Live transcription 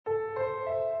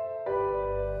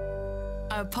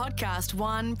A Podcast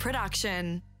One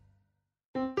production.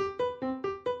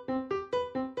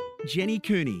 Jenny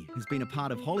Cooney has been a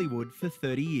part of Hollywood for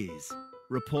 30 years,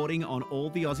 reporting on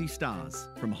all the Aussie stars,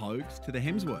 from Hogs to the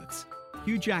Hemsworths,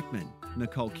 Hugh Jackman,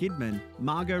 Nicole Kidman,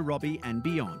 Margot Robbie and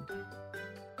beyond.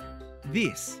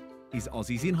 This is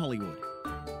Aussies in Hollywood.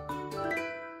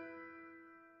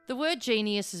 The word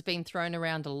genius has been thrown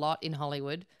around a lot in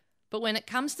Hollywood, but when it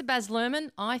comes to Baz Luhrmann,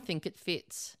 I think it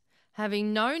fits.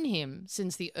 Having known him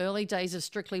since the early days of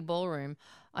Strictly Ballroom,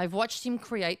 I've watched him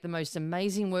create the most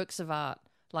amazing works of art,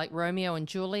 like Romeo and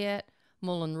Juliet,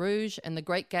 Moulin Rouge and The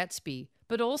Great Gatsby,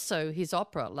 but also his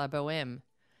opera La Bohème.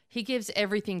 He gives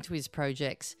everything to his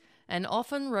projects and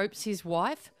often ropes his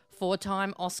wife,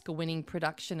 four-time Oscar-winning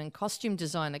production and costume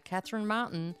designer Catherine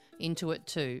Martin, into it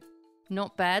too.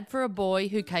 Not bad for a boy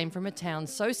who came from a town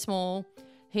so small,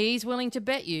 he's willing to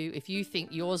bet you if you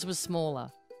think yours was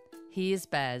smaller. Here's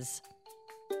Baz.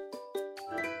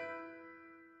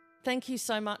 Thank you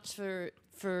so much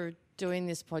for doing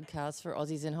this podcast for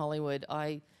Aussies in Hollywood.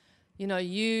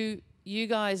 You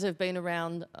guys have been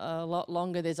around a lot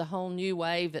longer. There's a whole new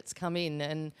wave that's come in,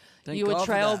 and you were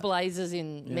trailblazers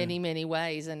in many, many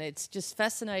ways. And it's just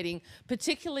fascinating,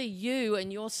 particularly you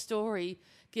and your story,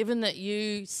 given that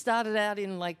you started out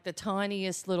in like the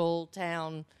tiniest little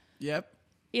town. Yep.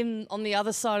 On the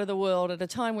other side of the world at a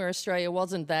time where Australia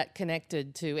wasn't that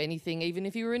connected to anything, even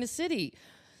if you were in a city.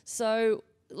 So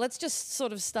let's just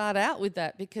sort of start out with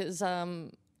that, because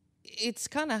it's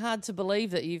kind of hard to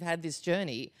believe that you've had this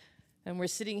journey. And we're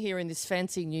sitting here in this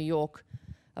fancy New York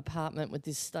apartment with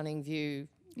this stunning view,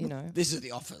 you know. This is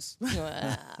the office.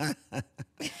 Yeah,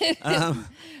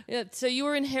 so you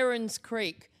were in Herons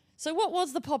Creek. So what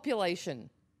was the population?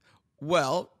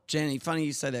 Well, Jenny, funny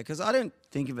you say that, because I don't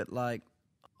think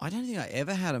I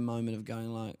ever had a moment of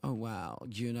going like, oh, wow,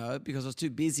 because I was too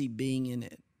busy being in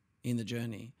it, in the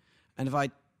journey. And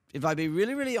if I be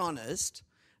really, really honest,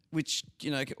 which,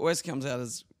 always comes out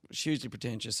as hugely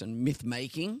pretentious and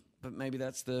myth-making, but maybe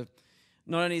that's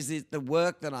not only is it the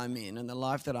work that I'm in and the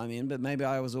life that I'm in, but maybe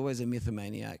I was always a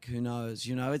mythomaniac. Who knows?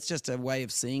 It's just a way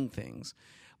of seeing things.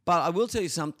 But I will tell you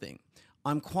something.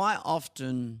 I'm quite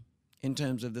often, in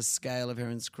terms of the scale of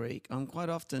Herons Creek,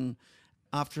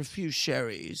 after a few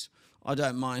sherries, I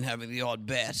don't mind having the odd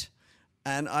bet.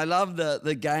 And I love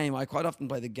the game. I quite often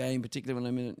play the game, particularly when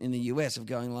I'm in the US, of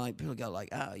going like, people go like,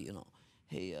 hey, I'm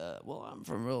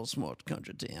from a real small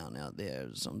country town out there,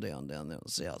 some down there in the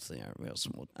south there, real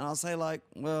small. And I'll say like,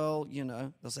 well,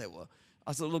 they'll say, well,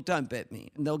 I said, look, don't bet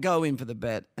me. And they'll go in for the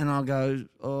bet, and I'll go,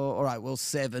 oh, all right, well,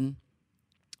 7.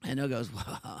 And they'll go,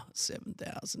 wow,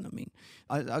 7,000. I mean,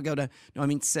 I'll go to, no, I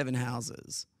mean 7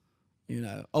 houses,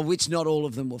 of which not all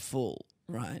of them were full,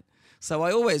 right? So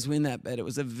I always win that bet. It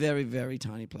was a very, very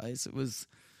tiny place. It was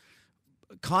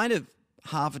kind of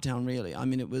half a town, really. I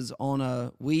mean, it was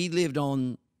we lived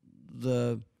on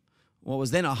what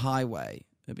was then a highway.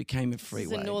 It became a freeway.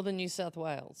 This is in northern New South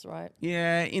Wales, right?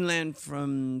 Yeah, inland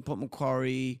from Port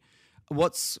Macquarie.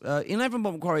 Inland from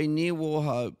Port Macquarie near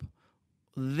Wauchope.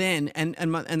 Then, and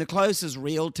the closest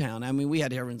real town, I mean, we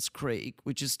had Herons Creek,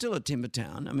 which is still a timber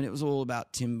town. I mean, it was all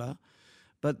about timber.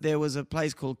 But there was a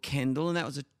place called Kendall, and that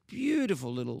was a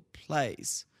beautiful little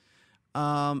place.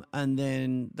 And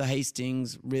then the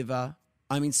Hastings River.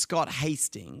 I mean, Scott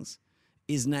Hastings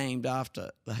is named after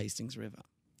the Hastings River.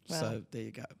 Wow. So there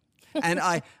you go. And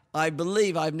I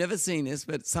believe, I've never seen this,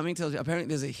 but something tells me, apparently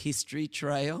there's a history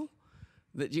trail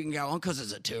that you can go on because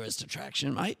it's a tourist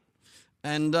attraction, mate.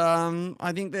 And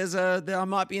I think I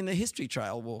might be in the history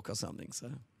trail walk or something.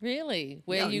 So really,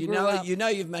 where you grew up,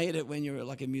 you've made it when you're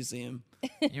like a museum.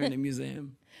 You're in a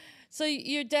museum. So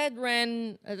your dad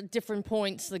ran at different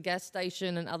points the gas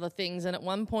station and other things, and at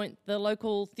one point the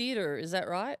local theatre. Is that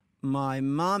right? My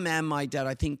mum and my dad,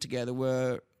 I think, together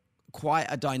were quite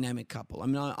a dynamic couple. I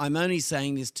mean, I'm only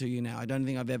saying this to you now. I don't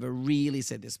think I've ever really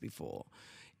said this before.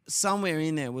 Somewhere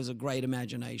in there was a great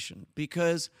imagination,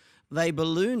 because they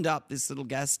ballooned up this little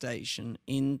gas station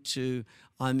into,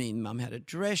 Mum had a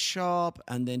dress shop,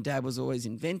 and then Dad was always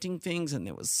inventing things, and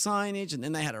there was signage, and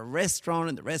then they had a restaurant,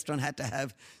 and the restaurant had to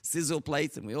have sizzle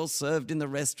plates, and we all served in the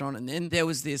restaurant. And then there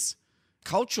was this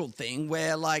cultural thing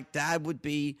where like Dad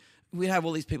we'd have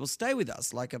all these people stay with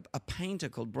us, like a painter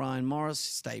called Brian Morris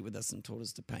stayed with us and taught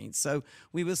us to paint. So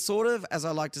we were sort of, as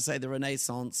I like to say, the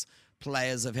Renaissance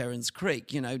players of Herons Creek.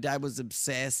 Dad was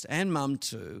obsessed, and Mum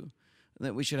too,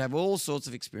 that we should have all sorts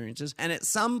of experiences. And at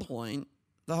some point,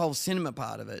 the whole cinema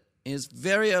part of it is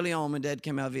very early on when Dad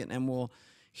came out of the Vietnam War,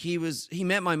 he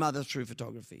met my mother through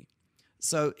photography.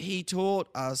 So he taught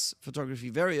us photography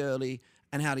very early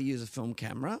and how to use a film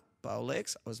camera,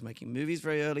 Bolex. I was making movies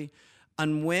very early.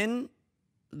 And when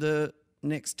the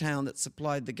next town that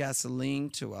supplied the gasoline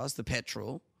to us, the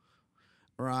petrol,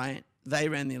 right? They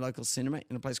ran the local cinema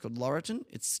in a place called Laurelton.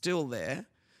 It's still there.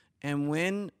 And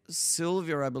when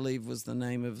Sylvia, I believe, was the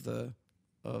name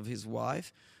of his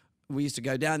wife, we used to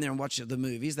go down there and watch the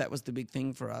movies. That was the big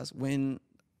thing for us. When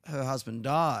her husband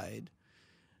died,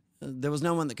 there was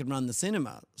no one that could run the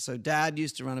cinema. So Dad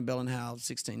used to run a Bell & Howell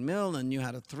 16mm and knew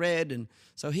how to thread. And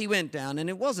so he went down, and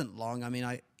it wasn't long. I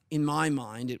mean, in my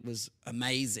mind, it was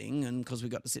amazing, and because we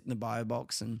got to sit in the bio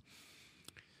box, and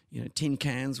tin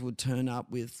cans would turn up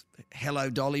with "Hello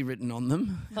Dolly" written on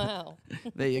them. Wow.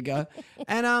 There you go.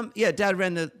 And Dad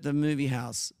ran the movie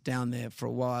house down there for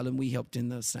a while, and we helped in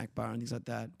the snack bar and things like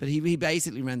that. But he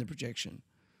basically ran the projection.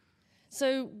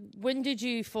 So when did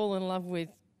you fall in love with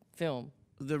film?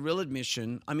 The real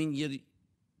admission, I mean,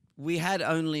 we had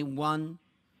only one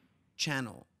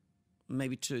channel,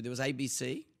 maybe two. There was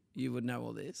ABC. You would know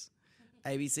all this.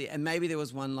 ABC. And maybe there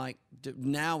was one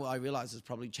now I realise it's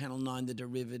probably Channel 9, the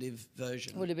derivative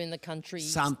version. Would have been the country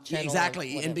channel.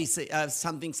 Exactly.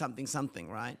 NBC, something,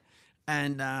 right?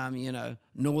 And,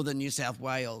 northern New South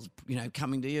Wales,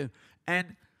 coming to you.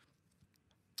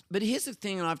 But here's the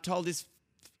thing, and I've told this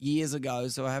years ago,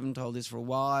 so I haven't told this for a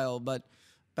while, but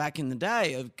back in the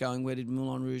day of going, where did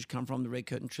Moulin Rouge come from, the Red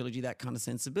Curtain trilogy, that kind of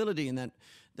sensibility and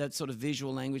that sort of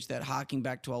visual language, that harking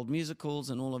back to old musicals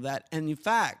and all of that. And in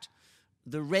fact,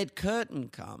 the red curtain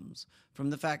comes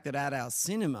from the fact that at our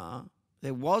cinema,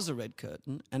 there was a red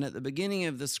curtain, and at the beginning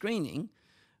of the screening,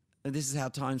 this is how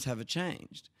times have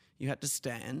changed. You had to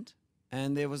stand,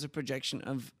 and there was a projection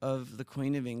of the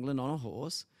Queen of England on a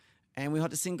horse, and we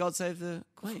had to sing God Save the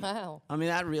Queen. Wow. I mean,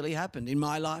 that really happened in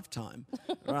my lifetime,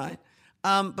 right?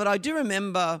 But I do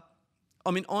remember,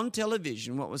 on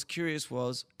television, what was curious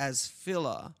was, as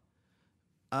filler,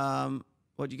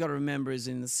 what you got to remember is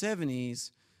in the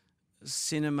 70s,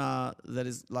 cinema that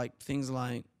is like things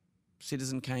like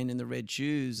Citizen Kane and the Red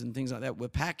Shoes and things like that were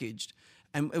packaged,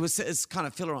 and it's kind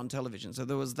of filler on television. So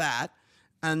there was that,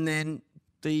 and then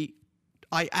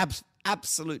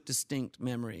absolute distinct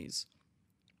memories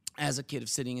as a kid of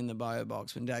sitting in the bio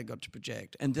box when Dad got to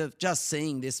project, and just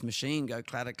seeing this machine go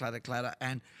clatter, clatter, clatter,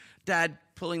 and Dad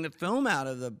pulling the film out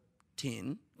of the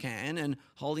tin can and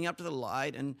holding up to the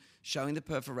light and showing the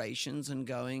perforations and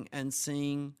going and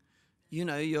seeing,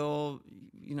 your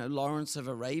Lawrence of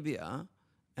Arabia,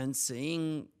 and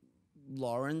seeing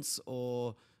Lawrence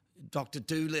or Dr.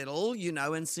 Dolittle,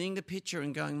 and seeing the picture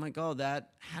and going, my God,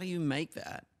 how do you make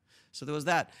that? So there was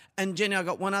that. And Jenny, I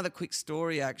got one other quick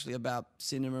story actually about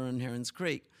cinema and Herons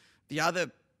Creek. The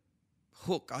other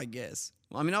hook, I guess.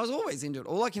 I mean, I was always into it.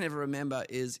 All I can ever remember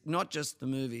is not just the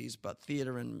movies, but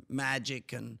theatre and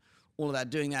magic and all of that,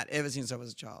 doing that ever since I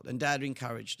was a child. And Dad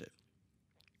encouraged it.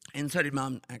 And so did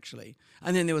Mum, actually.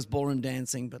 And then there was ballroom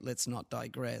dancing, but let's not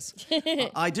digress.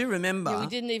 I do remember... Yeah, we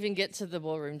didn't even get to the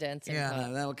ballroom dancing part.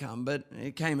 No, that'll come, but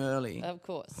it came early. Of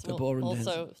course. The ballroom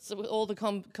dancing. So all the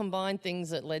combined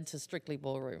things that led to Strictly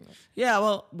Ballroom.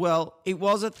 Yeah, well, it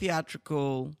was a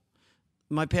theatrical...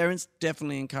 My parents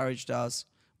definitely encouraged us.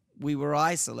 We were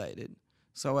isolated,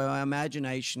 so our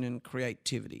imagination and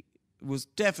creativity was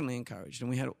definitely encouraged, and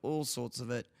we had all sorts of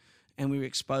it, and we were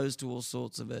exposed to all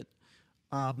sorts of it.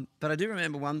 But I do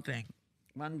remember one thing.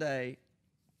 One day,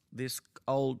 this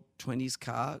old 20s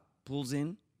car pulls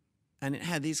in, and it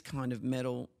had these kind of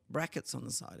metal brackets on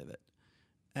the side of it.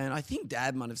 And I think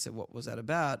Dad might have said, what was that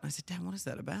about? And I said, Dad, what is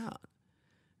that about?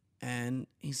 And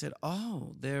he said,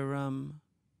 oh,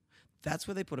 that's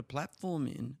where they put a platform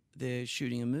in. They're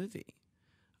shooting a movie.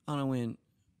 And I went,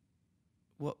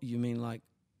 what, you mean like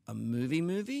a movie?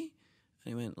 And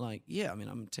he went like, yeah,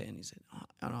 I'm 10. He said, oh.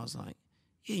 And I was like,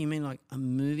 yeah, you mean like a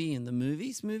movie in the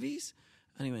movies?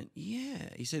 And he went, yeah.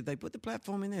 He said, they put the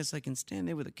platform in there so they can stand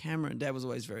there with a camera. And Dad was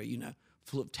always very,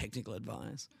 full of technical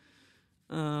advice.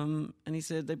 And he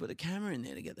said, they put the camera in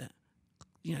there to get that,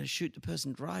 to shoot the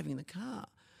person driving the car.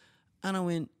 And I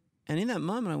went, and in that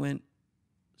moment I went,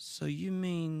 so you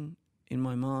mean, in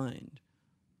my mind,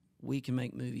 we can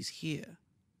make movies here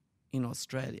in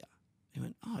Australia? He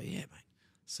went, oh yeah, mate.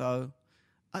 So...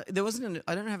 I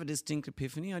don't have a distinct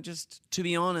epiphany. I just, to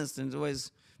be honest, and it's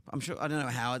always, I'm sure, I don't know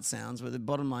how it sounds, but the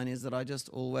bottom line is that I just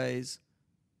always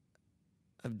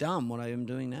have done what I am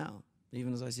doing now,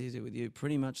 even as I see it with you,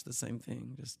 pretty much the same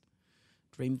thing. Just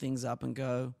dream things up and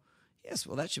go, yes,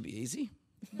 well, that should be easy.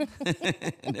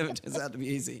 It never turns out to be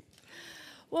easy.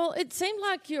 Well, it seemed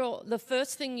like the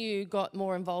first thing you got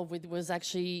more involved with was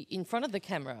actually in front of the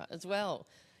camera as well.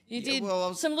 You did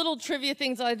some little trivia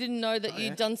things. I didn't know that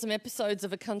you'd done some episodes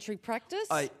of A Country Practice.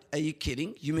 Are you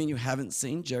kidding? You mean you haven't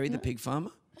seen Jerry the Pig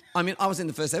Farmer? I was in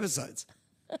the first episodes.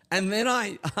 And then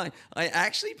I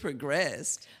actually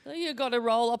progressed. You got a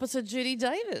role opposite Judy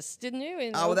Davis, didn't you?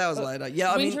 In, That was later.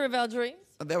 Yeah, Winter of Our Dreams.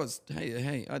 That was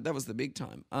that was the big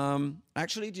time.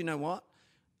 Actually, do you know what?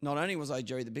 Not only was I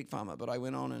Jerry the Pig Farmer, but I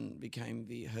went on and became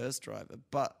the hearse driver.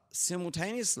 But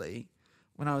simultaneously,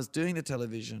 when I was doing the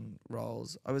television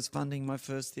roles, I was funding my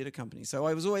first theatre company. So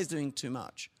I was always doing too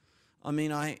much. I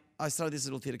mean, I started this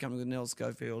little theatre company with Nell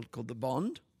Schofield called The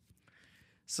Bond.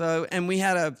 So, and we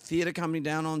had a theatre company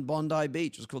down on Bondi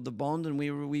Beach. It was called The Bond, and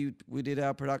we did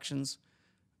our productions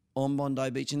on Bondi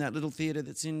Beach in that little theatre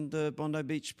that's in the Bondi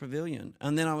Beach Pavilion.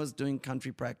 And then I was doing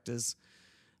country practice,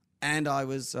 and I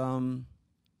was, and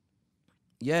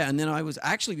then I was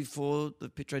actually, before the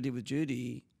picture I did with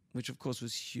Judy, which of course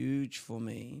was huge for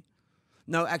me.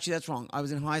 No, actually that's wrong. I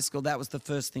was in high school. That was the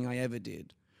first thing I ever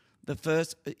did. The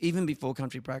first, even before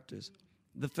country practice,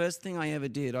 the first thing I ever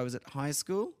did, I was at high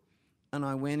school, and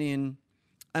I went in,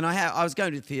 and I was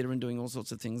going to theatre and doing all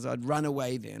sorts of things. I'd run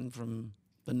away then from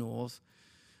the north,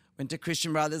 went to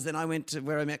Christian Brothers, then I went to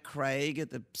where I met Craig at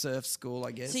the surf school,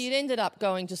 I guess. So you'd ended up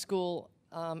going to school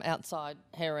outside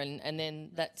Heron, and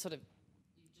then that sort of...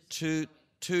 Two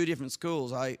different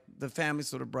schools. The family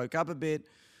sort of broke up a bit.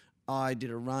 I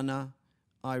did a runner.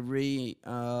 I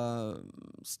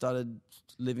started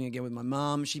living again with my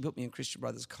mum. She put me in Christian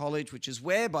Brothers College, which is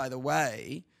where, by the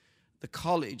way, the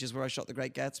college is where I shot The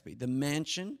Great Gatsby. The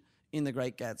mansion in The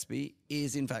Great Gatsby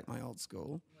is, in fact, my old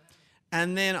school. Wow.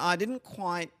 And then I didn't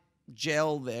quite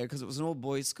gel there because it was an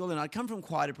all-boys school, and I'd come from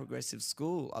quite a progressive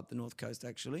school up the North Coast,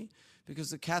 actually,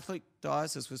 because the Catholic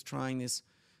diocese was trying this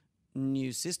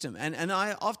new system. And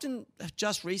I often have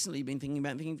just recently been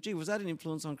thinking, gee, was that an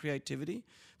influence on creativity?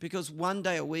 Because one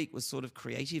day a week was sort of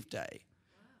creative day.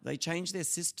 Wow. They changed their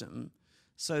system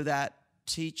so that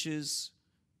teachers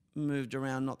moved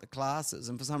around, not the classes,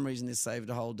 and for some reason this saved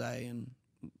a whole day and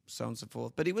so on and so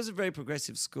forth. But it was a very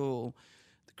progressive school.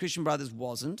 The Christian Brothers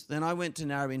wasn't. Then I went to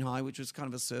Narrabeen High, which was kind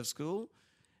of a surf school.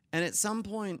 And at some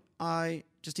point I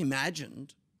just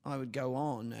imagined I would go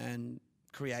on and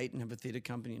create and have a theatre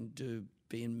company and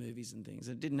be in movies and things.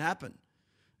 It didn't happen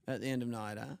at the end of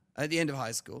NIDA, at the end of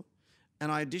high school. And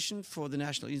I auditioned for the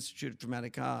National Institute of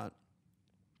Dramatic Art.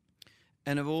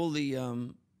 And of all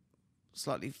the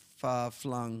slightly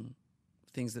far-flung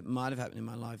things that might have happened in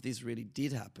my life, this really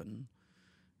did happen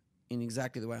in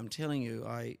exactly the way I'm telling you.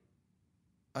 I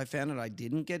found out I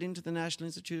didn't get into the National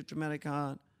Institute of Dramatic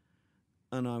Art,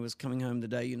 and I was coming home the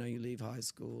day, you leave high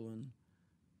school, and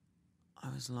I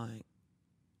was like,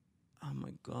 oh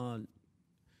my God.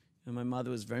 And my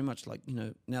mother was very much like,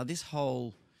 now this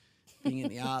whole being in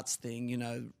the arts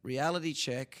thing, reality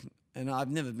check, and I've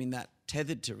never been that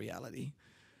tethered to reality.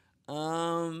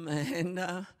 And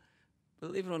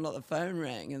believe it or not, the phone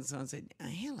rang, and someone said,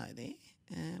 hello there.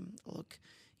 Look,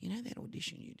 that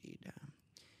audition you did,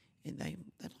 and they'd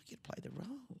like you to play the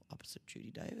role opposite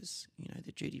Judy Davis.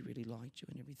 That Judy really liked you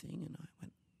and everything. And I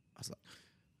was like,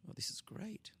 oh, this is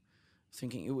great.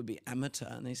 Thinking it would be amateur,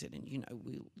 and they said, and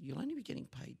you'll only be getting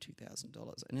paid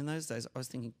 $2,000. And in those days, I was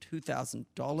thinking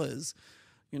 $2,000.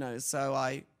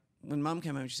 So when Mum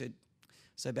came home, she said,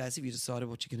 "So Baz, have you decided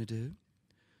what you're going to do?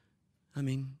 I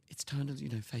mean, it's time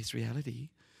to face reality."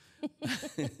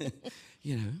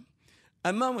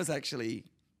 And Mum was actually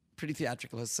pretty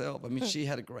theatrical herself. I mean, she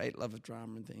had a great love of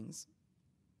drama and things.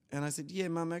 And I said, "Yeah,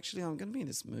 Mum, actually, I'm going to be in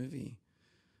this movie."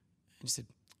 And she said,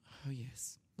 "Oh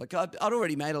yes." Like I'd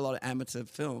already made a lot of amateur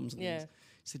films. And things.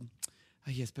 He said, "Oh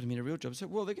yes, but I mean a real job." I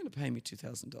said, "Well, they're going to pay me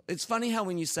 $2,000." It's funny how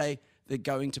when you say they're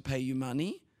going to pay you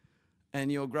money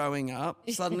and you're growing up,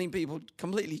 suddenly people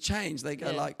completely change. They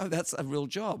go like, "Oh, that's a real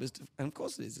job." And of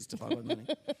course it is. It's to buy my money.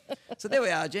 So there we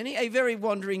are, Jenny. A very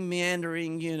wandering,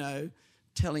 meandering,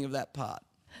 telling of that part.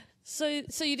 So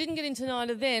you didn't get into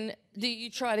NIDA then. You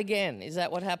tried again? Is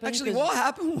that what happened? Actually, what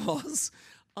happened was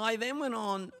I then went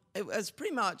on. It was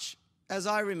pretty much, as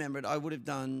I remembered,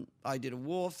 I did a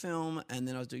war film, and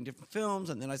then I was doing different films,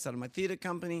 and then I started my theatre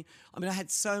company. I mean, I had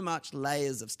so much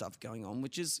layers of stuff going on,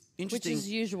 which is interesting. Which is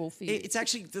usual for you. It's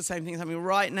actually the same thing that's happening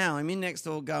right now. I'm in next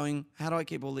door going, how do I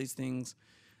keep all these things?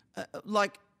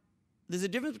 There's a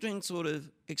difference between sort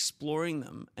of exploring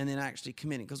them and then actually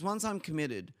committing. Because once I'm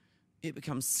committed, it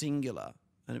becomes singular.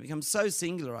 And it becomes so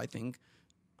singular, I think,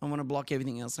 I want to block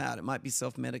everything else out. It might be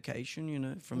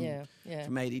self-medication, from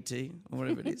ADT or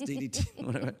whatever it is, DDT,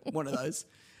 whatever, one of those.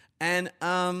 And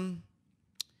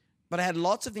but I had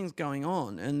lots of things going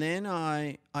on, and then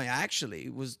I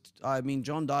actually was.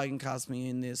 John Digan cast me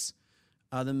in this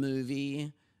other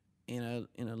movie in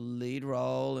a lead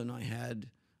role, and I had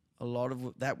a lot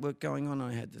of that work going on.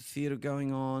 I had the theatre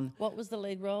going on. What was the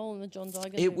lead role in the John Digan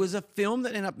It movie? was a film that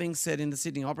ended up being set in the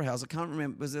Sydney Opera House. I can't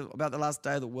remember. It was about the last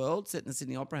day of the world, set in the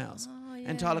Sydney Opera House. Oh, yeah.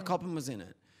 And Tyler Coppen was in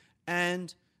it.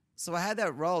 And so I had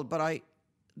that role, but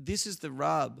this is the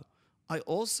rub. I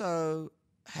also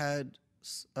had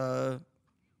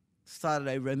started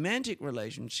a romantic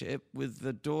relationship with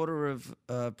the daughter of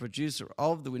a producer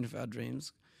of The Wind of Our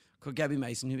Dreams called Gabby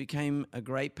Mason, who became a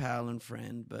great pal and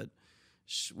friend, but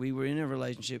we were in a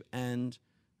relationship, and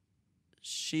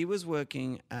she was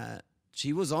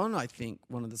on, I think,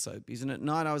 one of the soapies, and at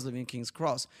night I was living in King's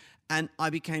Cross, and I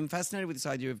became fascinated with this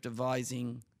idea of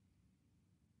devising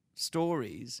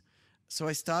stories. So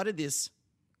I started this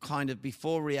kind of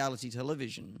before reality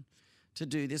television to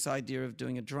do this idea of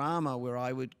doing a drama where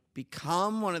I would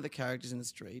become one of the characters in the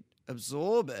street,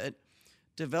 absorb it,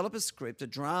 develop a script, a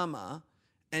drama,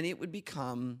 and it would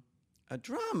become a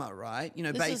drama, right? You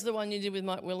know, this is the one you did with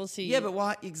Mike Willisey. Yeah, but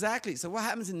why exactly? So what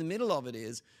happens in the middle of it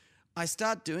is I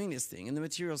start doing this thing and the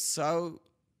material's so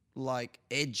like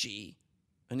edgy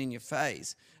and in your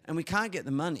face, and we can't get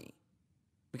the money.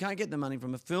 We can't get the money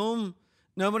from a film.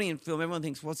 Nobody in film, everyone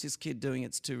thinks, what's this kid doing?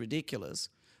 It's too ridiculous.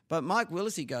 But Mike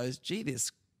Willisey goes, gee,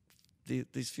 these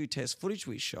few test footage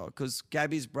we shot, because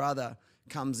Gabby's brother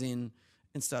comes in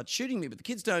and starts shooting me, but the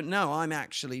kids don't know I'm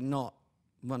actually not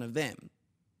one of them.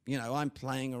 You know, I'm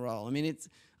playing a role. I mean,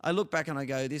 I look back and I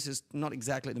go, this is not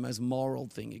exactly the most moral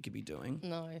thing you could be doing.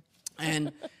 No.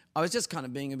 And I was just kind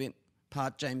of being a bit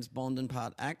part James Bond and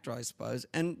part actor, I suppose,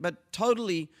 but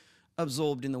totally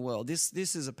absorbed in the world. This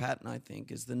is a pattern, I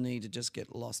think, is the need to just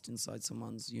get lost inside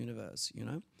someone's universe, you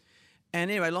know? And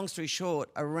anyway, long story short,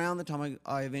 around the time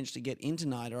I eventually get into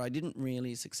NIDA, I didn't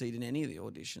really succeed in any of the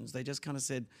auditions. They just kind of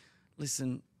said,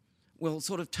 listen, we'll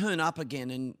sort of turn up again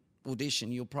and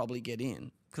audition, you'll probably get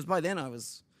in. Because by then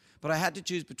but I had to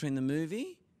choose between the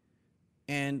movie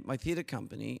and my theatre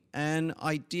company, and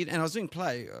I did, and I was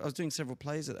doing several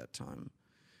plays at that time.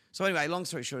 So anyway, long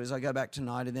story short is I go back to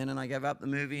NIDA then, and I gave up the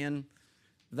movie, and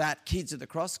that Kids at the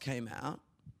Cross came out,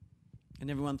 and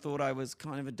everyone thought I was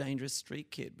kind of a dangerous street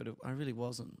kid, but I really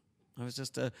wasn't. I was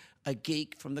just a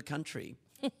geek from the country.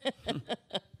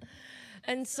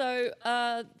 And so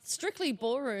Strictly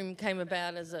Ballroom came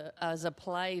about as a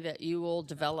play that you all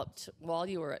developed while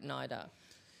you were at NIDA.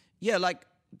 Yeah, like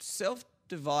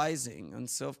self-devising and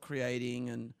self-creating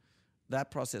and that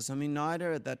process. I mean,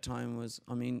 NIDA at that time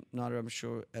NIDA, I'm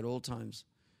sure, at all times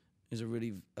is a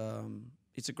really,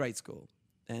 it's a great school.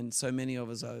 And so many of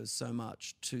us owe so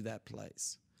much to that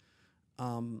place.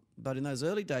 But in those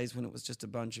early days when it was just a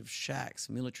bunch of shacks,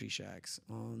 military shacks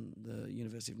on the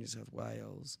University of New South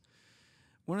Wales,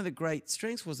 one of the great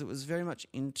strengths was it was very much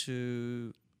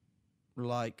into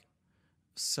like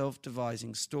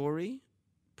self-devising story,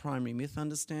 primary myth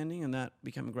understanding, and that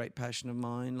became a great passion of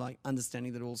mine, like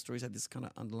understanding that all stories had this kind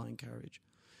of underlying carriage.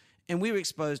 And we were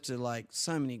exposed to like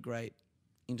so many great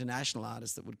international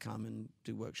artists that would come and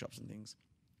do workshops and things.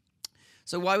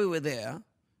 So while we were there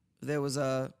was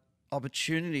a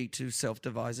opportunity to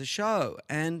self-devise a show.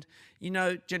 And, you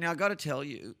know, Jenny, I got to tell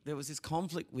you, there was this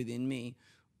conflict within me,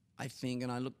 I think,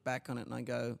 and I look back on it and I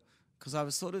go, because I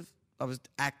was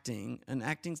acting, and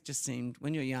acting just seemed,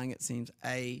 when you're young, it seems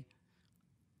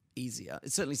easier.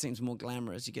 It certainly seems more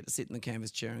glamorous. You get to sit in the canvas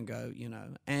chair and go, you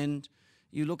know, and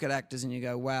you look at actors and you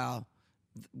go, wow,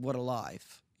 what a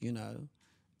life, you know.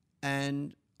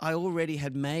 And I already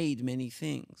had made many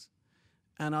things,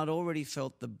 and I'd already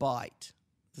felt the bite,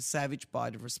 the savage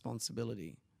bite of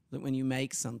responsibility, that when you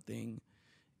make something,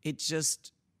 it's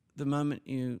just the moment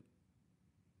you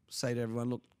say to everyone,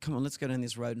 look, come on, let's go down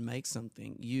this road and make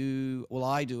something.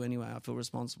 I do anyway, I feel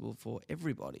responsible for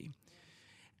everybody.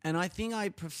 And I think I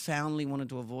profoundly wanted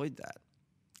to avoid that.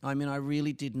 I mean, I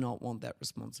really did not want that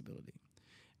responsibility.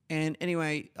 And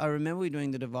anyway, I remember we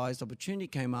doing the devised opportunity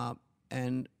came up,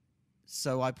 and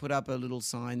so I put up a little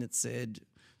sign that said,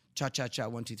 cha-cha-cha,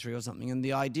 1, 2, 3 or something. And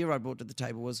the idea I brought to the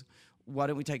table was, why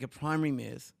don't we take a primary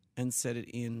myth and set it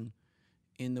in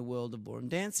the world of ballroom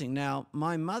dancing? Now,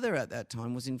 my mother at that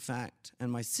time was, in fact,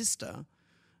 and my sister,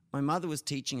 my mother was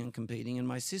teaching and competing, and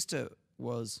my sister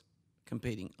was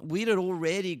competing. We'd had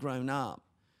already grown up.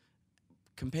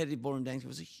 Competitive ballroom dancing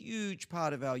was a huge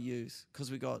part of our youth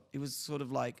because it was sort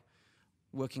of like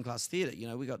working class theatre. You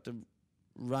know, we got to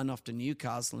run off to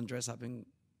Newcastle and dress up in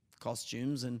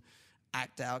costumes and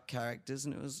act out characters,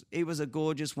 and it was a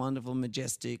gorgeous, wonderful,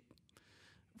 majestic,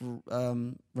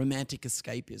 romantic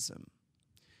escapism.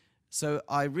 So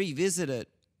I revisit it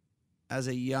as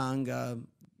a young,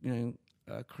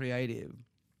 creative,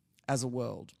 as a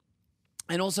world,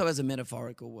 and also as a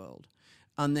metaphorical world.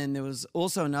 And then there was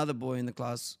also another boy in the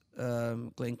class,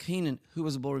 Glenn Keenan, who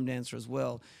was a ballroom dancer as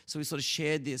well. So we sort of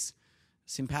shared this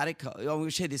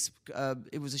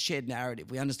it was a shared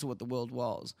narrative. We understood what the world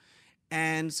was.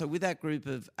 And so with that group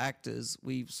of actors,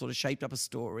 we sort of shaped up a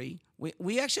story. I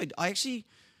actually,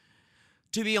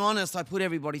 to be honest, I put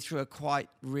everybody through a quite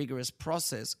rigorous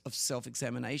process of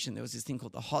self-examination. There was this thing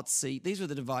called the hot seat. These were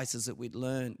the devices that we'd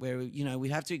learned where,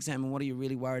 we'd have to examine what are you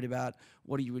really worried about?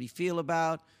 What do you really feel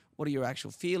about? What are your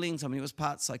actual feelings? I mean, it was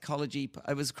part psychology.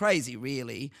 It was crazy,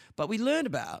 really. But we learned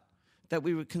about that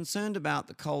we were concerned about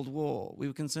the Cold War. We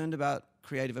were concerned about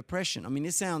creative oppression. I mean,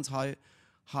 this sounds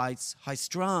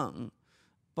high-strung,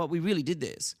 but we really did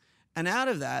this. And out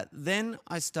of that, then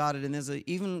I started, and there's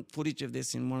even footage of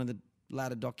this in one of the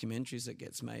latter documentaries that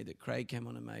gets made that Craig came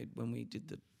on and made when we did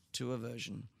the tour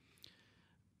version,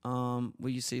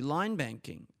 where you see line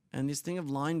banking. And this thing of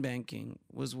line banking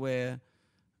was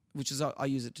which is, I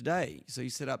use it today. So you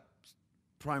set up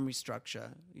primary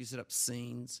structure, you set up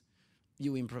scenes,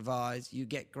 you improvise, you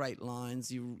get great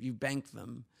lines, you bank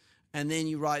them, and then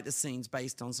you write the scenes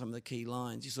based on some of the key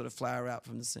lines. You sort of flower out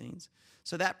from the scenes.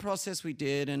 So that process we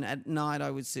did, and at night I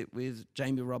would sit with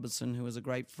Jamie Robertson, who was a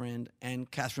great friend, and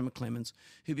Catherine McClemens,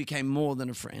 who became more than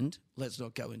a friend. Let's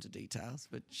not go into details,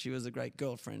 but she was a great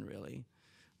girlfriend, really.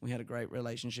 We had a great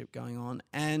relationship going on.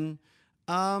 And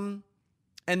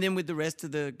then with the rest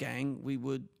of the gang, we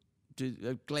would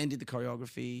do, Glenn did the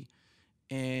choreography,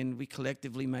 and we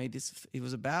collectively made this. It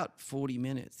was about 40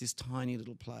 minutes, this tiny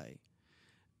little play.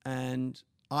 And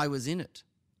I was in it.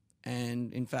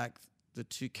 And in fact, the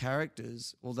two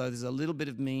characters, although there's a little bit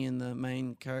of me in the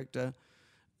main character,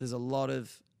 there was a lot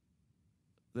of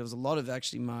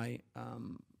actually my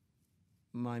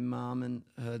mum and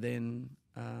her then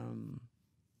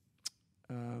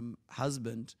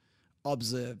husband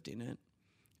observed in it.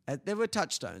 There were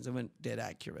touchstones. They weren't dead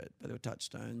accurate, but there were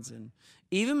touchstones. And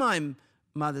even my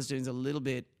mother's doing a little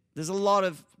bit. There's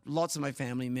lots of my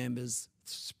family members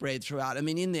spread throughout. I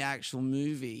mean, in the actual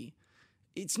movie,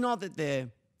 it's not that they're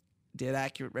dead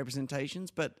accurate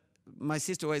representations, but my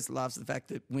sister always laughs at the fact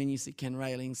that when you see Ken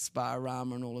Railing's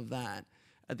Spa-Rama and all of that,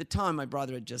 at the time my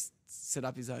brother had just set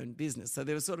up his own business. So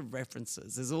there were sort of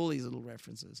references. There's all these little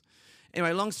references.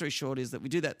 Anyway, long story short is that we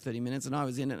do that 30 minutes and I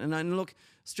was in it. And look,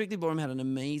 Strictly Ballroom had an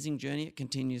amazing journey. It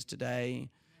continues today. Yeah.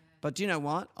 But do you know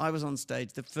what? I was on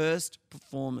stage, the first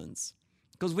performance,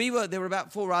 because there were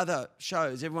about 4 other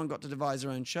shows. Everyone got to devise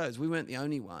their own shows. We weren't the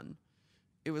only one.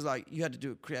 It was like you had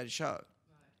to create a show. Right.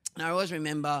 And I always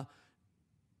remember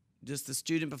just the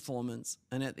student performance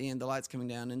and at the end the lights coming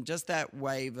down and just that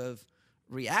wave of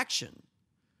reaction.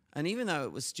 And even though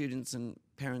it was students and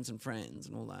parents and friends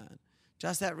and all that,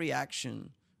 just that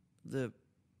reaction, the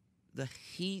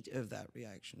heat of that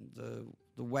reaction,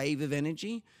 the wave of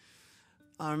energy.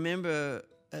 I remember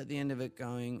at the end of it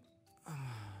going,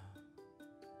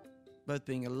 both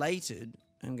being elated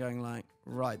and going like,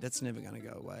 right, that's never going to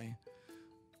go away.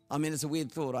 I mean, it's a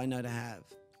weird thought I know to have,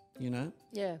 you know?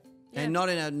 Yeah. And not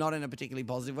in a particularly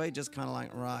positive way, just kind of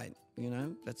like, right, you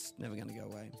know, that's never going to go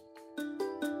away.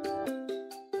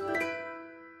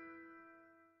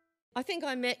 I think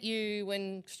I met you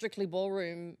when Strictly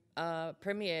Ballroom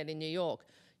premiered in New York.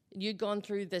 You'd gone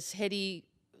through this heady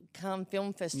Cannes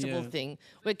Film Festival thing.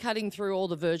 We're cutting through all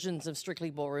the versions of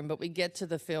Strictly Ballroom, but we get to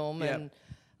the film and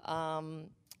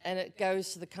it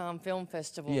goes to the Cannes Film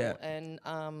Festival. Yeah.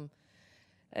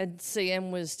 And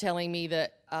CM was telling me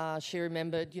that she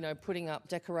remembered, putting up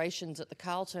decorations at the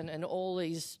Carlton and all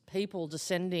these people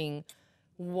descending,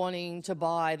 wanting to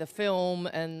buy the film,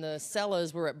 and the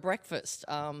sellers were at breakfast.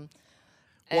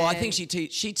 Well, I think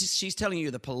she's telling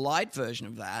you the polite version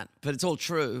of that, but it's all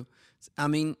true. I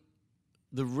mean,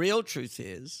 the real truth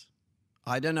is,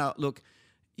 I don't know. Look,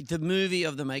 the movie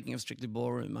of the making of Strictly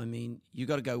Ballroom, I mean, you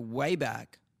got to go way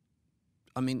back.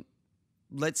 I mean,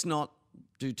 let's not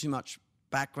do too much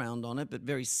background on it, but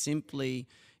very simply,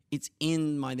 it's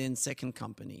in my then second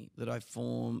company that I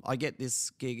form. I get this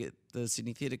gig at the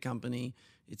Sydney Theatre Company.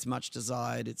 It's much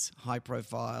desired. It's high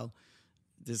profile.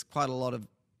 There's quite a lot of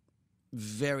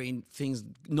very things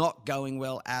not going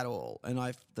well at all. And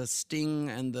the sting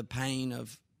and the pain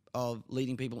of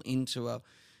leading people into a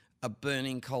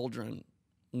burning cauldron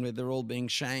where they're all being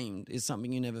shamed is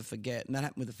something you never forget. And that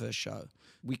happened with the first show.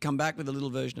 We come back with a little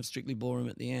version of Strictly Ballroom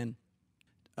at the end.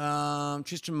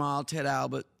 Tristan Mile, Ted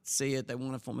Albert see it. They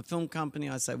want to form a film company.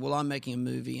 I say, well, I'm making a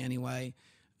movie anyway.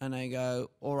 And they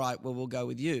go, all right, well, we'll go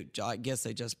with you. I guess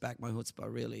they just back my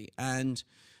chutzpah, really. And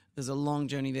there's a long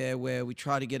journey there where we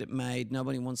try to get it made.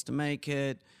 Nobody wants to make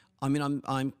it. I mean,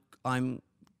 I'm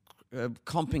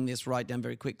comping this right down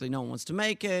very quickly. No one wants to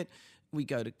make it. We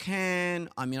go to Cannes.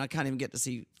 I mean, I can't even get to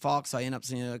see Fox. I end up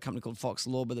seeing a company called Fox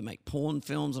Law, but they make porn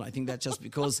films, and I think that's just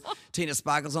because Tina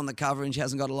Sparkle's on the cover and she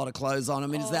hasn't got a lot of clothes on. I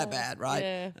mean, it's that bad, right?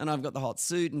 Yeah. And I've got the hot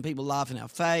suit, and people laugh in our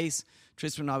face.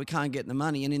 Tristan and I, we can't get the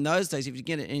money. And in those days, if you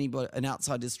get an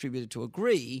outside distributor to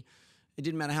agree, it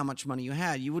didn't matter how much money you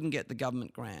had, you wouldn't get the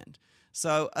government grant.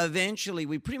 So eventually,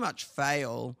 we pretty much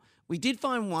fail. We did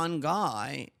find one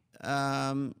guy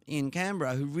in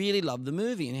Canberra who really loved the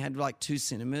movie, and he had like 2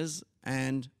 cinemas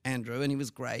and Andrew, and he was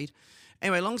great.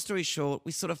 Anyway, long story short,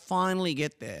 we sort of finally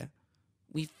get there.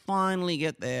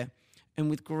 And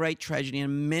with great tragedy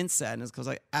and immense sadness, because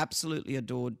I absolutely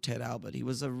adored Ted Albert. He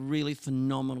was a really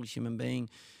phenomenal human being.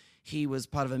 He was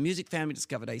part of a music family,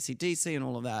 discovered AC/DC and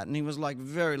all of that, and he was like a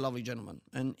very lovely gentleman.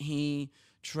 And he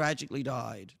tragically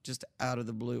died just out of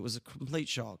the blue. It was a complete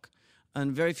shock.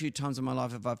 And very few times in my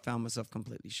life have I found myself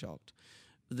completely shocked.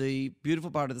 The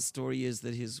beautiful part of the story is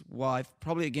that his wife,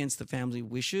 probably against the family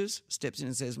wishes, steps in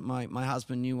and says, my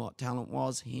husband knew what talent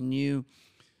was.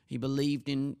 He believed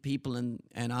in people and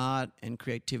art and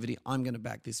creativity. I'm going to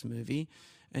back this movie.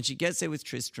 And she gets there with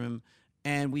Tristram,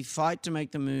 and we fight to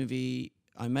make the movie.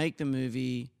 I make the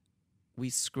movie. We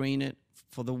screen it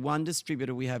for the one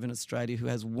distributor we have in Australia who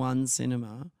has one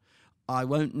cinema. I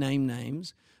won't name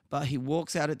names, but he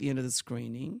walks out at the end of the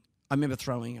screening. I remember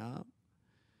throwing up.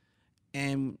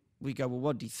 And we go, well,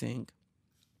 what do you think?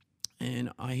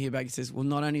 And I hear back, he says, well,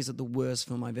 not only is it the worst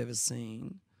film I've ever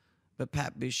seen, but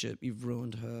Pat Bishop, you've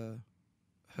ruined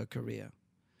her career.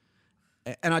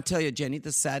 And I tell you, Jenny,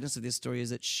 the sadness of this story is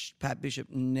that Pat Bishop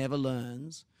never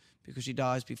learns, because she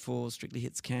dies before Strictly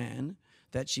Hits Cannes,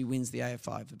 that she wins the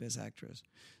AFI for Best Actress.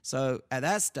 So at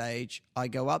that stage, I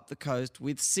go up the coast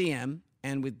with CM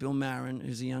and with Bill Marin,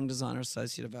 who's a young designer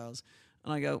associate of ours.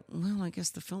 And I go, well, I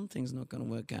guess the film thing's not going to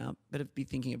work out. Better be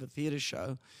thinking of a theatre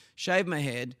show. Shave my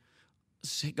head,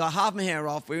 got half my hair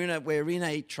off. We're in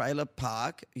a trailer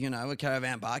park, a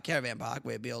caravan park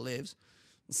where Bill lives.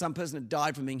 Some person had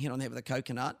died from being hit on the head with a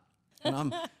coconut.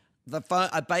 And a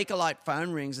Bakelite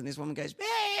phone rings, and this woman goes,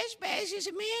 Baz, there's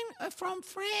a man from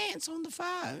France on the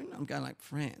phone. I'm going like,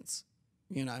 France,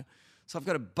 So I've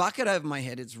got a bucket over my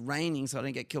head. It's raining, so I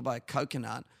don't get killed by a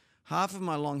coconut. Half of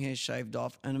my long hair shaved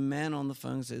off, and a man on the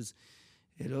phone says,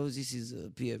 hello, this is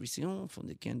Pierre Rission from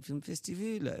the Cannes Film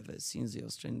Festival. I've seen the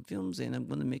Australian films, and I'm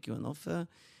going to make you an offer.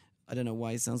 I don't know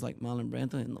why it sounds like Marlon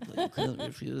Brando, and you can't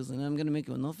refuse. And I'm going to make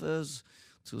you an offer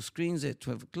to screens at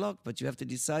 12 o'clock, but you have to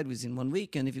decide within 1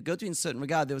 week. And if you go to In Certain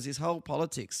Regard, there was this whole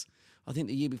politics, I think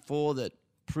the year before, that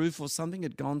proof or something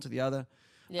had gone to the other.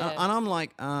 Yeah. And I'm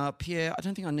like, Pierre, I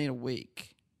don't think I need a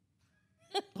week.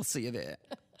 I'll see you there.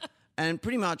 And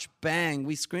pretty much, bang,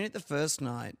 we screen it the first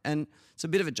night. And it's a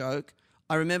bit of a joke.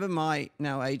 I remember my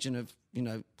now agent of,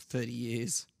 30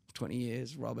 years, 20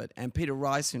 years, Robert, and Peter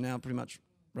Rice, who now pretty much,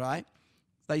 right?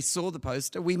 They saw the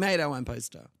poster. We made our own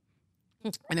poster.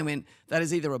 And they went, that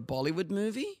is either a Bollywood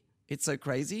movie, It's So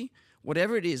Crazy,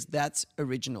 whatever it is, that's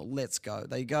original. Let's go.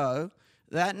 They go.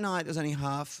 That night, there's only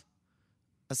half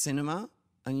a cinema.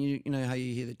 And you know how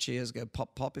you hear the cheers go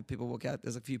pop, pop. If people walk out,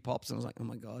 there's a few pops. And I was like, oh,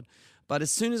 my God. But as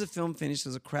soon as the film finished,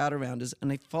 there's a crowd around us, and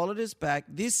they followed us back.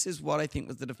 This is what I think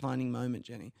was the defining moment,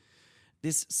 Jenny.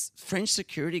 This French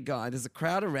security guy, there's a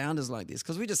crowd around us like this,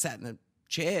 because we just sat in the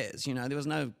chairs, There was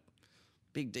no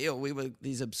big deal. We were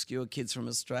these obscure kids from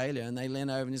Australia, and they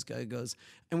leaned over, and this guy goes,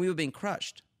 and we were being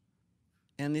crushed.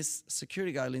 And this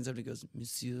security guy leans over and goes,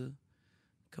 Monsieur,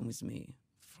 come with me.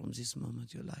 From this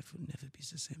moment, your life will never be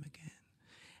the same again.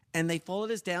 And they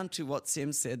followed us down to what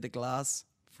Sim said, the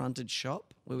glass-fronted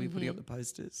shop where we were putting up the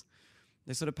posters.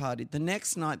 They sort of partied. The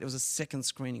next night, there was a second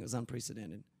screening. It was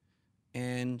unprecedented.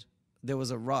 And there was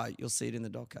a riot. You'll see it in the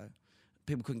doco.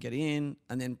 People couldn't get in,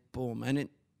 and then boom. And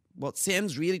what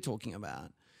Sam's really talking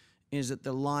about is that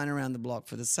the line around the block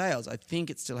for the sales, I think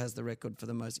it still has the record for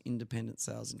the most independent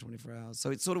sales in 24 hours. So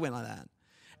it sort of went like that.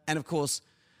 And, of course,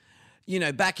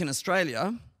 back in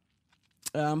Australia,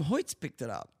 Hoyt's picked it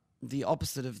up. The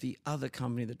opposite of the other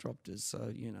company that dropped us.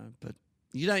 So, but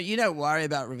you don't worry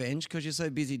about revenge because you're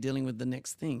so busy dealing with the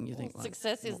next thing. You think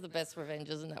success is the best revenge,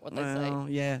 isn't that what they say?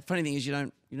 Yeah. Funny thing is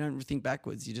you don't think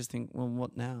backwards. You just think, well,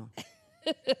 what now?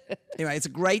 Anyway, it's a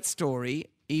great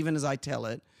story, even as I tell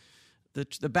it.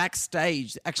 The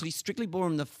backstage, actually Strictly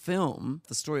Ballroom, the film,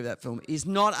 the story of that film, is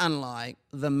not unlike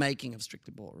the making of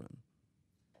Strictly Ballroom.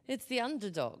 It's the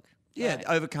underdog. Yeah, right?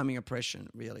 Overcoming oppression,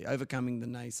 really. Overcoming the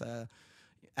naysayer.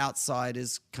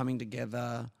 Outsiders coming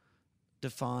together,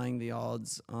 defying the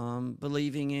odds,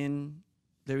 believing in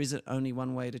there isn't only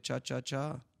one way to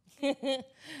cha-cha-cha.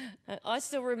 I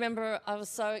still remember I was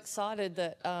so excited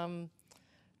that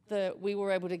that we were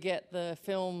able to get the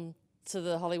film to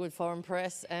the Hollywood Foreign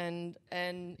Press, and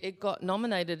it got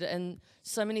nominated, and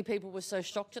so many people were so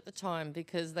shocked at the time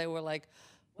because they were like,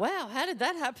 wow, how did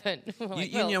that happen?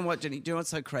 Like, you know what, Jenny? Do you know what's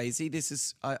so crazy? This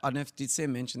is, I don't know if, did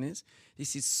Sam mention this?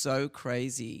 This is so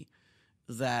crazy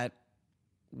that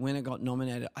when it got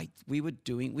nominated, we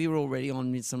were already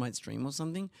on Midsummer Night's Dream or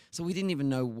something, so we didn't even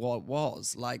know what it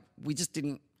was. Like, we just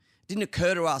didn't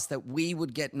occur to us that we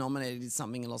would get nominated in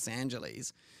something in Los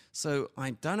Angeles. So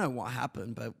I don't know what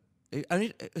happened, but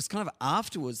it was kind of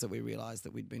afterwards that we realised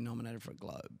that we'd been nominated for a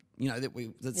Globe. You know,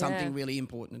 that something really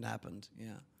important had happened.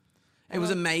 Yeah. It was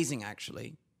amazing,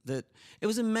 actually. It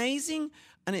was amazing,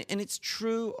 and it's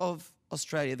true of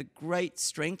Australia. The great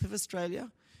strength of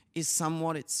Australia is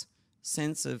somewhat its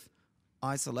sense of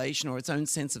isolation or its own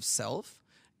sense of self,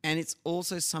 and it's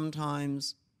also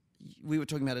sometimes, we were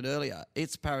talking about it earlier,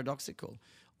 it's paradoxical.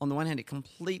 On the one hand, it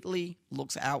completely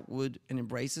looks outward and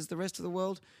embraces the rest of the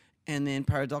world, and then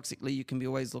paradoxically, you can be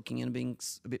always looking in and being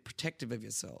a bit protective of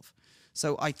yourself.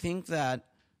 So I think that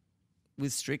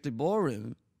with Strictly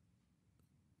Ballroom,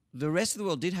 the rest of the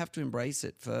world did have to embrace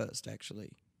it first,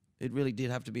 actually. It really did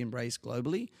have to be embraced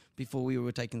globally before we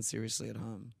were taken seriously at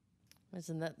home.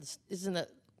 Isn't that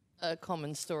a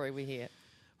common story we hear?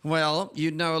 Well,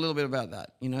 you'd know a little bit about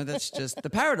that. You know, that's just the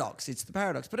paradox. It's the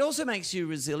paradox. But it also makes you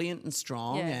resilient and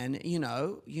strong. Yeah. And, you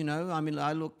know, I mean,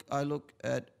 I look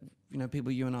at, you know,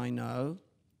 people you and I know,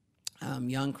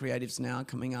 young creatives now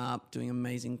coming up, doing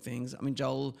amazing things. I mean,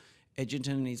 Joel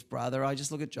Edgerton and his brother, I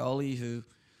just look at Jolie who,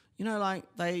 you know,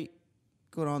 like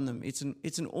good on them. It's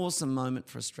an awesome moment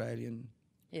for Australian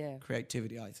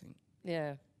creativity, I think.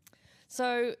 Yeah.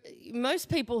 So most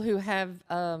people who have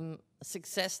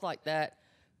success like that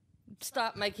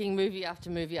start making movie after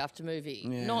movie after movie.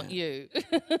 Yeah. Not you.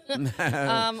 No.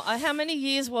 How many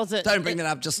years was it? Don't bring that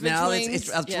up just now. It's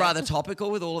rather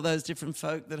topical with all of those different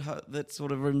folk that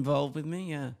sort of are involved with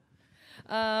me.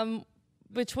 Yeah.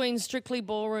 Between Strictly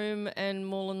Ballroom and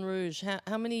Moulin Rouge,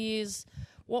 how many years?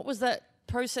 What was that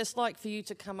process like for you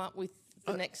to come up with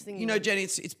the next thing? You know, Jenny,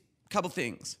 it's a couple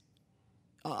things.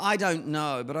 I don't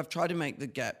know, but I've tried to make the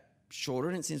gap shorter,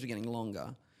 and it seems to be getting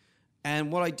longer.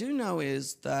 And what I do know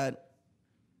is that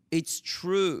it's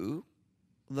true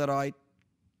that I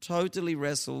totally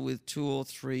wrestle with 2 or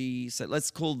 3, so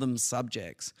let's call them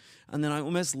subjects, and then I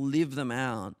almost live them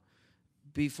out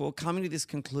before coming to this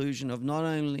conclusion of not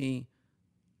only,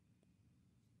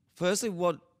 firstly,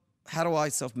 how do I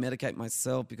self-medicate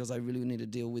myself, because I really need to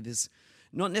deal with this,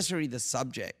 not necessarily the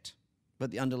subject,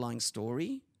 but the underlying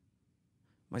story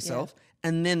myself. Yeah.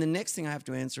 And then the next thing I have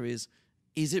to answer is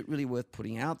it really worth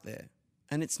putting out there?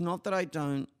 And it's not that I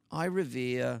went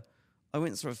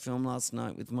and saw a film last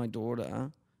night with my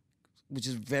daughter, which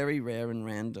is very rare and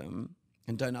random,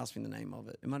 and don't ask me the name of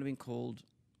it. It might have been called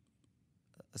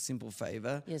A Simple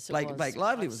Favor. Yes, it was. Blake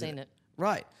Lively I've was seen it.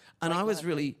 Right. And I was Lively,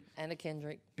 really... Anna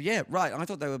Kendrick. Yeah, right. I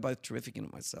thought they were both terrific in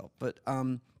it myself. But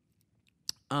I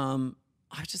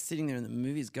was just sitting there in the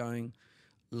movies going,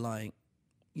 like,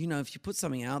 you know, if you put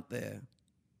something out there,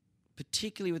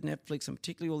 particularly with Netflix and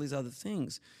particularly all these other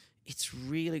things, it's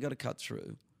really got to cut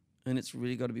through and it's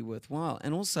really got to be worthwhile.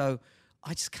 And also,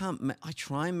 I just can't... I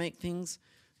try and make things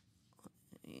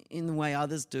in the way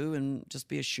others do and just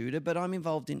be a shooter, but I'm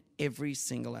involved in every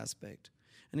single aspect.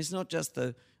 And it's not just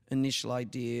the initial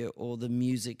idea or the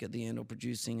music at the end or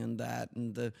producing and that,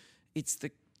 and it's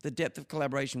the depth of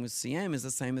collaboration with CM is the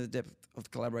same as the depth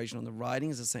of collaboration on the writing,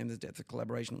 is the same as the depth of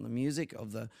collaboration on the music,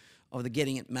 of the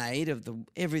getting it made, of the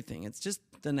everything. It's just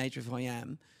the nature of who I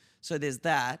am. So there's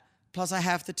that. Plus, I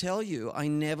have to tell you, I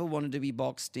never wanted to be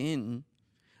boxed in.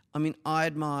 I mean, I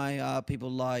admire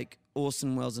people like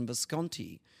Orson Welles and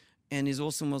Visconti. And is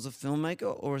Orson Welles a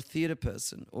filmmaker or a theatre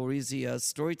person? Or is he a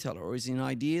storyteller? Or is he an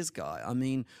ideas guy? I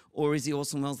mean, or is he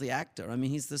Orson Welles the actor? I mean,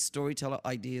 he's the storyteller,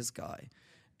 ideas guy.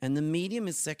 And the medium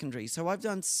is secondary. So I've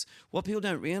done, what people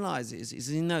don't realise is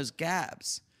in those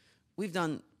gaps, we've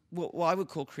done what I would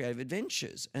call creative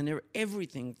adventures. And they're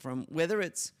everything from, whether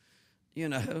it's, you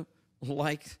know,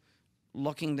 like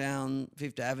locking down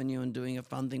Fifth Avenue and doing a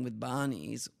fun thing with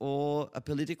Barney's, or a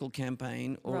political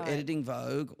campaign, or editing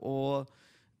Vogue, or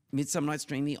Midsummer Night's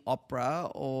Dream, the opera,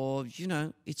 or, you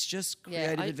know, it's just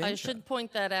creative adventure. I should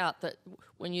point that out, that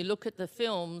when you look at the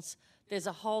films, there's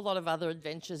a whole lot of other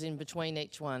adventures in between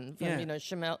each one. From, you know,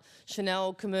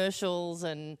 Chanel commercials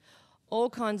and all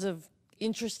kinds of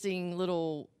interesting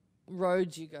little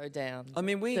roads you go down. I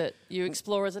mean, that you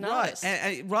explore as an artist.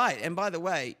 And by the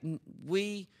way,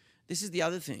 this is the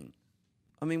other thing.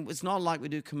 I mean, it's not like we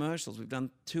do commercials. We've done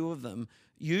 2 of them,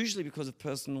 usually because of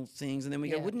personal things. And then we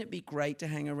go, wouldn't it be great to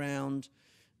hang around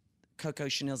Coco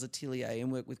Chanel's atelier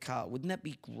and work with Carl? Wouldn't that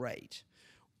be great?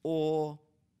 or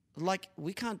like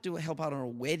we can't help out on a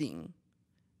wedding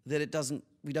that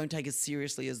we don't take it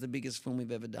seriously as the biggest film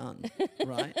we've ever done,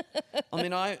 right? I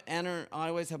mean, I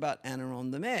always help out Anna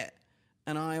on the Met,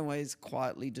 and I always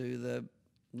quietly do the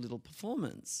little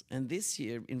performance. And this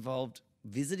year involved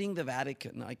visiting the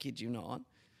Vatican, I kid you not,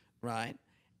 right?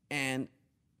 And,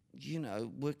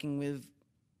 working with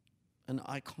an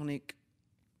iconic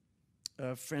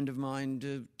friend of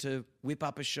mine to whip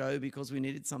up a show because we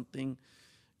needed something,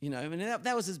 and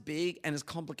that was as big and as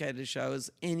complicated a show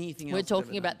as anything else. We're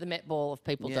talking about the Met Ball, if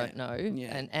people don't know,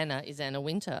 yeah. and Anna is Anna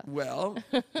Winter. Well,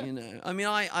 I mean,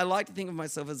 I like to think of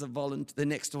myself as the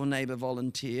next door neighbour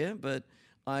volunteer, but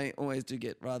I always do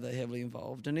get rather heavily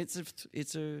involved, and it's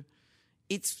a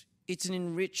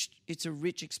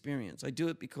rich experience. I do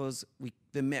it because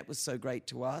the Met was so great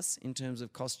to us in terms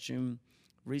of costume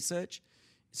research.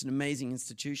 It's an amazing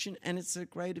institution, and it's a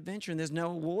great adventure, and there's no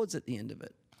awards at the end of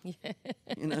it.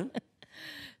 Yeah.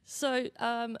 So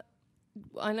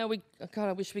I know I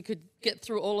kind of wish we could get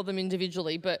through all of them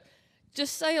individually, but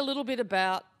just say a little bit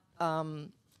about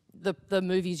the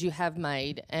movies you have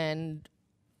made and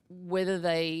whether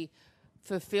they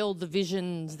fulfilled the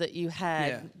visions that you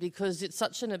had, because it's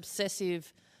such an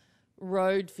obsessive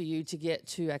road for you to get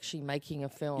to actually making a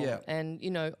film. Yeah. And,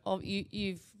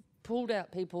 you've pulled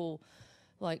out people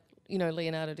like,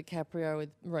 Leonardo DiCaprio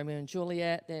with Romeo and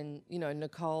Juliet, then,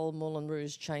 Nicole, Moulin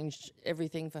Rouge changed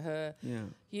everything for her. Yeah.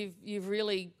 You've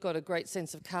really got a great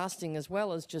sense of casting as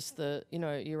well as just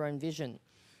your own vision.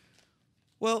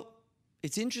 Well,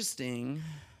 it's interesting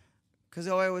because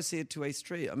I always see a two-way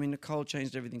street. I mean, Nicole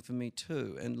changed everything for me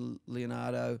too, and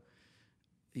Leonardo,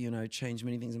 changed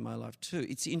many things in my life too.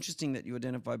 It's interesting that you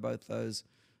identify both those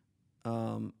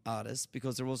artists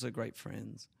because they're also great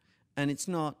friends. And it's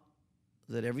not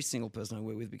that every single person I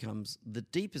work with becomes the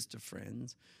deepest of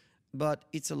friends, but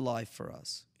it's a life for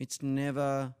us. It's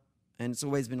never, and it's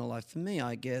always been a life for me,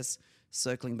 I guess,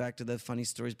 circling back to the funny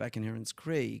stories back in Heron's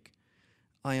Creek.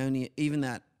 Even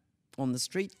that on the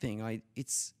street thing, I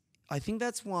think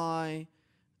that's why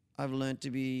I've learned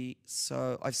to be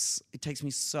it takes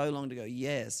me so long to go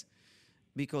yes,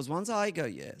 because once I go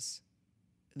yes,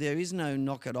 there is no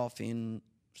knock it off in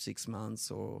 6 months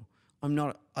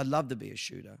I'd love to be a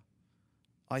shooter.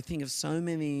 I think of so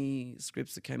many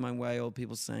scripts that came my way or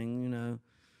people saying,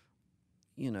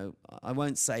 I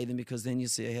won't say them because then you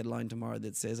see a headline tomorrow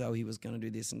that says, oh, he was going to do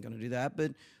this and going to do that.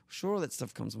 But sure, all that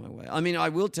stuff comes my way. I mean, I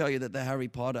will tell you that the Harry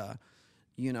Potter,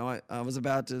 I was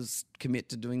about to commit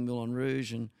to doing Moulin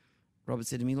Rouge, and Robert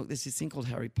said to me, look, there's this thing called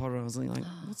Harry Potter. I was like,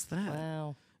 what's that?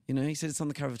 Wow. He said it's on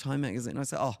the cover of Time magazine. And I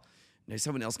said, oh, no,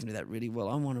 someone else can do that really well.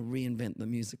 I want to reinvent the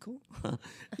musical,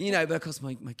 because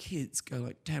my kids go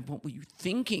like, Dad, what were you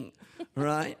thinking?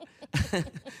 Right?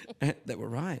 They were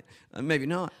right. Maybe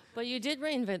not. But you did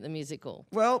reinvent the musical.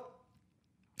 Well,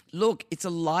 look, it's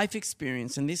a life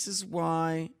experience. And this is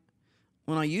why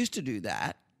when I used to do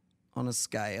that on a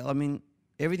scale, I mean,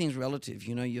 everything's relative.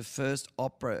 Your first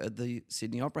opera at the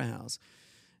Sydney Opera House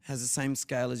has the same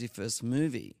scale as your first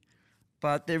movie.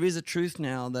 But there is a truth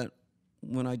now that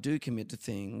when I do commit to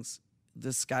things,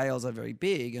 the scales are very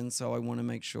big, and so I want to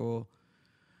make sure.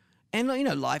 And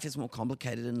life is more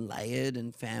complicated and layered,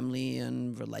 and family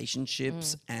and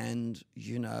relationships, and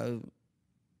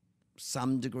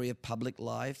some degree of public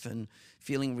life, and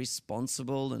feeling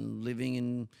responsible, and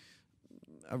living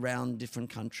around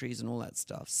different countries and all that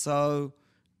stuff. So,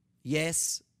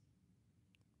 yes,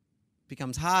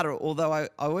 becomes harder. Although I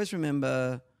always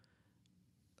remember,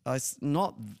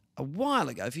 a while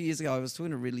ago, a few years ago, I was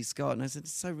talking to Ridley Scott, and I said,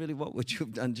 so really, what would you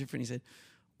have done different? He said,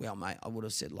 well, mate, I would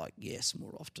have said, yes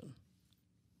more often.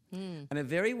 And a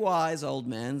very wise old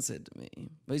man said to me,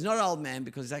 but he's not an old man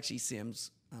because he's actually Sam's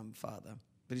father,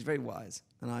 but he's very wise,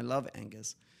 and I love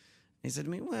Angus. He said to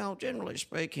me, well, generally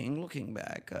speaking, looking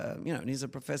back, and he's a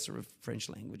professor of French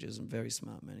languages and very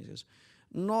smart man. He says,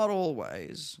 not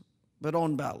always, but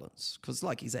on balance, because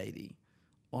he's 80.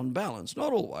 On balance,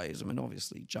 not always. I mean,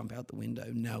 obviously, jump out the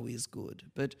window, no is good.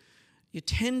 But you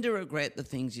tend to regret the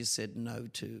things you said no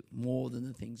to more than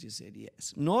the things you said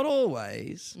yes. Not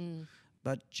always,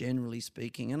 but generally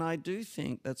speaking. And I do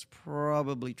think that's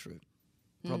probably true.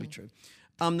 Probably true.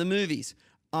 The movies.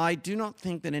 I do not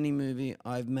think that any movie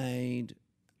I've made...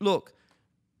 Look,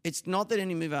 it's not that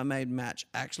any movie I made match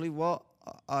actually what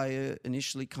I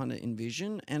initially kind of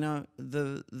envision, and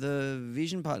the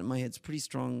vision part in my head's pretty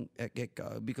strong at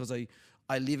get-go because I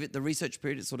live it. The research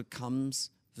period, it sort of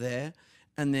comes there,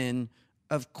 and then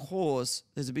of course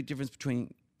there's a big difference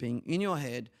between being in your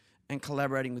head and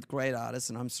collaborating with great artists,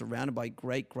 and I'm surrounded by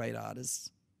great artists.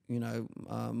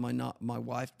 My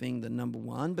wife being the number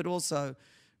one, but also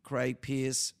Craig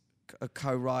Pearce, a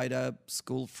co-writer,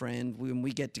 school friend. When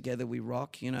we get together, we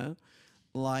rock, you know.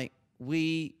 Like,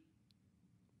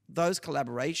 those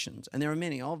collaborations, and there are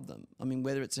many of them. I mean,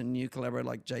 whether it's a new collaborator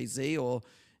like Jay-Z or,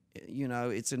 you know,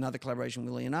 it's another collaboration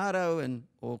with Leonardo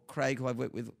or Craig, who I've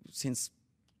worked with since,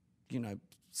 you know,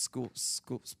 school,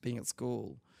 being at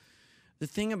school. The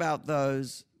thing about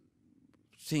those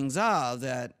things are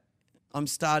that I'm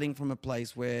starting from a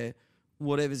place where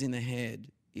whatever's in the head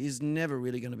is never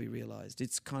really going to be realized.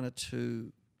 It's kind of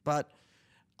too... But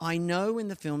I know in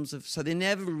the films so they're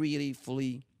never really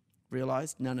fully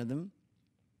realized, none of them.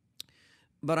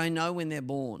 But I know when they're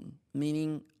born,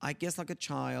 meaning, I guess like a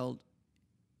child,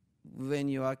 when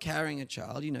you are carrying a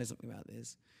child, you know something about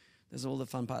this. There's all the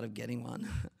fun part of getting one.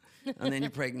 And then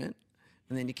you're pregnant.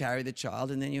 And then you carry the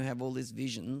child. And then you have all these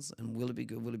visions. And will it be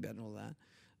good, will it be bad, and all that.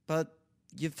 But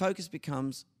your focus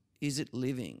becomes, is it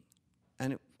living?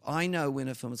 And I know when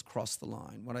a film has crossed the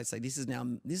line. What I say, this is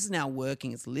now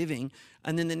working, it's living.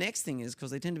 And then the next thing is, because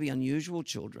they tend to be unusual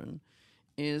children,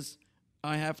 is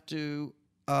I have to...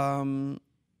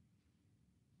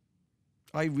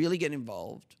 I really get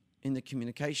involved in the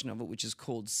communication of it, which is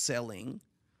called selling,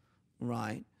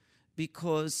 right?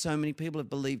 Because so many people have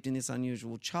believed in this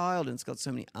unusual child, and it's got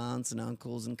so many aunts and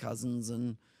uncles and cousins,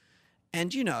 and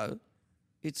you know,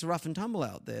 it's rough and tumble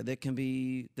out there.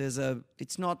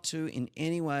 It's not to in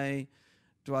any way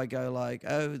do I go like,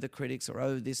 oh, the critics, or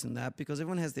oh, this and that, because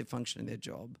everyone has their function in their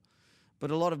job.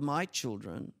 But a lot of my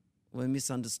children were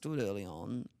misunderstood early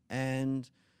on, and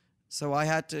so I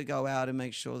had to go out and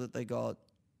make sure that they got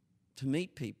to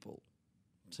meet people,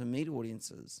 to meet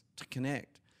audiences, to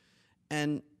connect.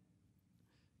 And,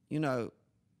 you know,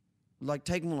 like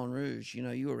take Moulin Rouge, you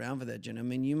know, you were around for that, Jen. I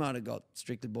mean, you might have got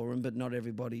Strictly Ballroom, but not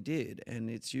everybody did. And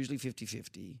it's usually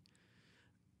 50-50.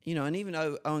 You know, and even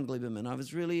Owen Gleiberman, I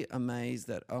was really amazed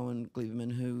that Owen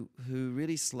Gleiberman, who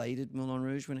really slated Moulin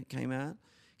Rouge when it came out,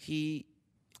 He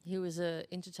was a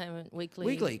Entertainment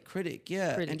Weekly critic,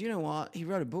 yeah. Critic. And you know what? He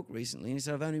wrote a book recently, and he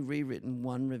said, I've only rewritten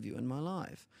one review in my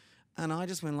life. And I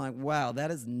just went like, wow,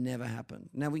 that has never happened.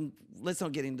 Now, let's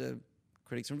not get into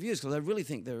critics and reviews, because I really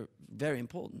think they're very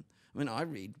important. I mean, I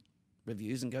read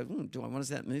reviews and go, do I want to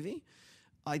see that movie?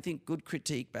 I think good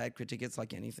critique, bad critique, it's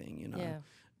like anything, you know. Yeah.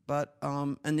 But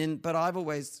I've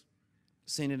always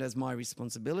seen it as my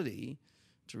responsibility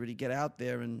to really get out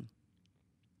there and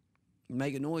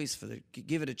make a noise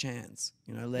give it a chance,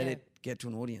 you know, let it get to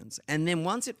an audience. And then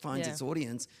once it finds its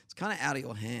audience, it's kind of out of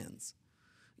your hands.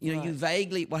 You know,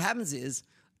 what happens is,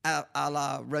 a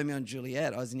la Romeo and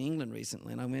Juliet, I was in England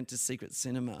recently and I went to Secret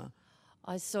Cinema.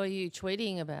 I saw you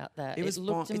tweeting about that. It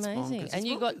looked amazing. And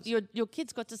your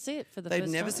kids got to see it for the first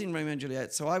time. They've never seen Romeo and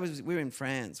Juliet. So we were in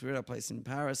France. We were at a place in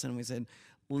Paris and we said,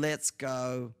 let's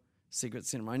go Secret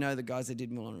Cinema. I know the guys that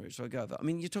did Moulin Rouge, so I go over. I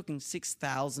mean, you're talking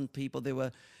 6,000 people.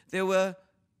 There were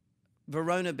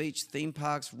Verona Beach theme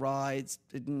parks, rides,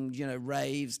 you know,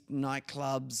 raves,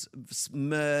 nightclubs,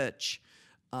 merch,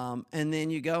 and then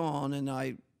you go on, and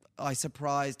I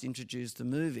introduced the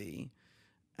movie,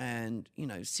 and you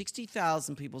know,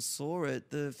 60,000 people saw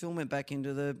it. The film went back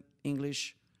into the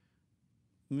English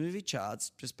movie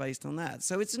charts just based on that.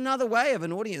 So it's another way of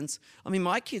an audience. I mean,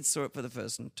 my kids saw it for the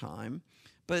first time.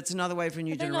 But it's another way for a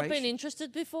new generation. Have they not been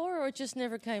interested before, or it just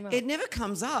never came up? It never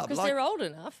comes up. Because they're old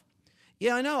enough.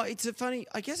 Yeah, I know. I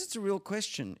guess it's a real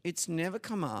question. It's never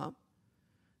come up.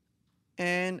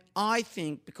 And I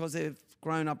think because they've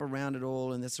grown up around it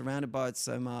all and they're surrounded by it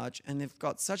so much and they've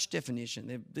got such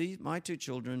definition. My two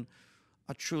children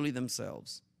are truly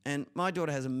themselves. And my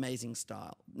daughter has amazing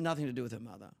style. Nothing to do with her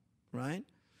mother, right?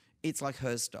 It's like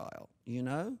her style, you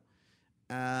know?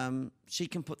 She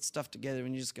can put stuff together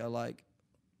and you just go like,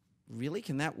 really,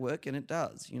 can that work? And it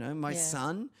does. You know, my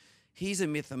son, he's a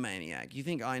mythomaniac. You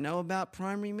think I know about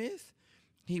primary myth?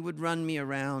 He would run me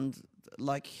around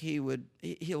like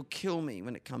he'll kill me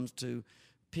when it comes to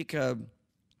pick a,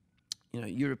 you know,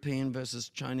 European versus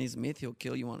Chinese myth. He'll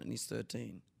kill you on it, and he's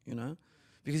 13, you know,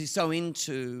 because he's so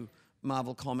into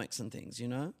Marvel comics and things, you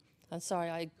know. I'm sorry,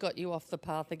 I got you off the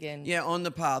path again. Yeah, on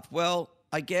the path. Well,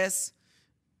 I guess...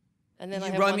 And then I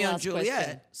have Romeo and Juliet.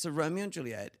 Question. So Romeo and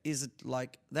Juliet is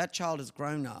like, that child has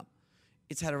grown up.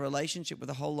 It's had a relationship with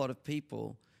a whole lot of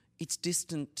people. It's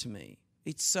distant to me.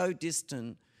 It's so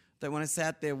distant that when I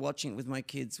sat there watching it with my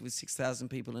kids with 6,000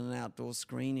 people in an outdoor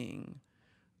screening,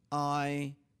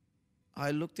 I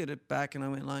looked at it back and I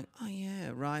went like, oh yeah,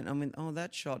 right. I went, oh,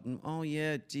 that shot. And oh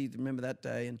yeah, gee, remember that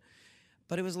day.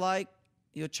 But it was like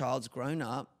your child's grown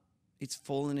up. It's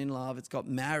fallen in love. It's got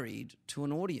married to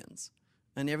an audience.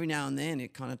 And every now and then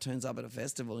it kind of turns up at a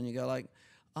festival and you go like,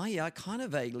 oh yeah, I kind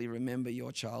of vaguely remember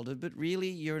your childhood, but really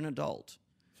you're an adult.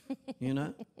 you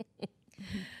know?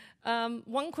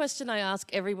 One question I ask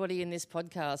everybody in this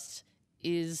podcast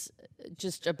is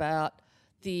just about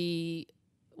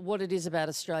what it is about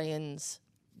Australians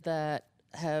that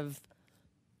have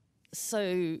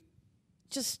so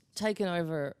just taken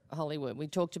over Hollywood. We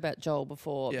talked about Joel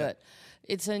before, but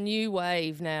it's a new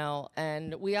wave now,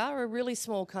 and we are a really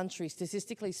small country.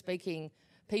 Statistically speaking,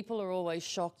 people are always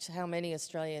shocked how many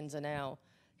Australians are now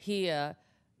here,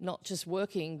 not just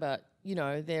working, but, you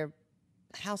know, they're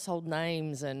household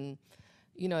names and,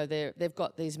 you know, they've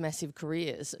got these massive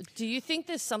careers. Do you think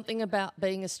there's something about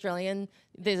being Australian?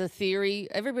 There's a theory.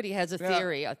 Everybody has a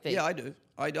theory, I think. Yeah, I do.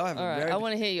 I have All right, I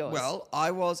want to hear yours. Well,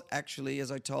 I was actually,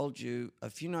 as I told you a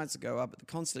few nights ago, up at the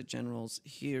Consulate Generals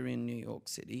here in New York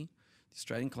City, the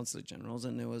Australian Consulate Generals,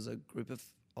 and there was a group of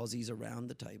Aussies around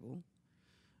the table.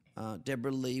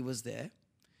 Deborah Lee was there,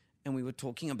 and we were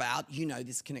talking about, you know,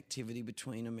 this connectivity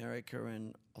between America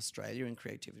and Australia and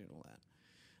creativity and all that.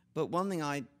 But one thing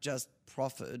I just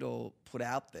proffered or put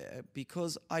out there,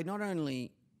 because I not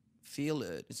only feel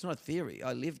it, it's not a theory,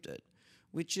 I lived it,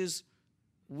 which is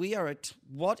why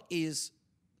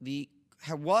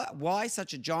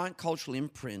such a giant cultural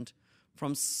imprint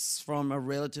from a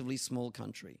relatively small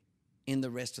country in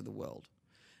the rest of the world?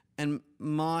 And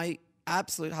my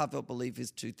absolute heartfelt belief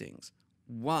is two things.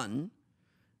 One,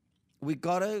 we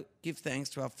got to give thanks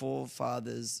to our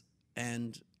forefathers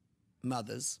and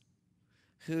mothers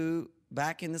who,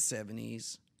 back in the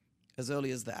 70s, as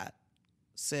early as that,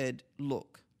 said,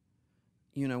 look,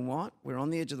 you know what? We're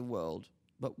on the edge of the world,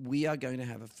 but we are going to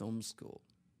have a film school,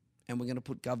 and we're going to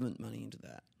put government money into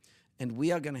that. And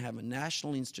we are going to have a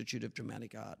National Institute of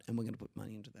Dramatic Art, and we're going to put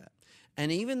money into that.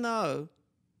 And even though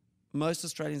most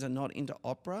Australians are not into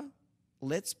opera,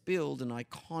 let's build an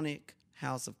iconic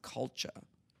house of culture.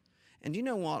 And you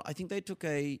know what? I think they took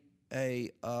they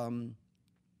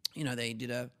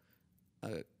did a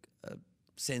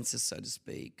census, so to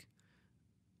speak,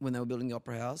 when they were building the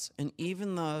Opera House. And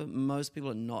even though most people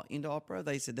are not into opera,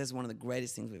 they said that's one of the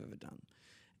greatest things we've ever done.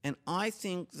 And I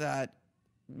think that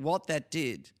what that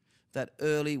did, that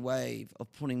early wave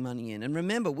of putting money in, and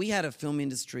remember, we had a film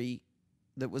industry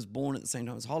that was born at the same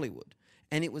time as Hollywood,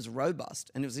 and it was robust,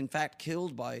 and it was in fact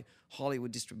killed by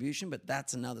Hollywood distribution, but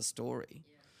that's another story.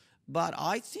 Yeah. But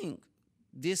I think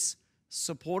this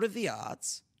support of the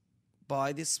arts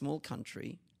by this small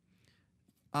country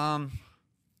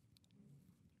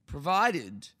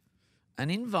provided an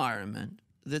environment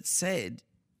that said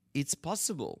it's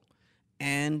possible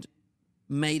and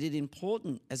made it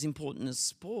important as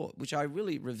sport, which I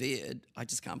really revered. I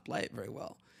just can't play it very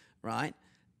well, right?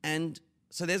 And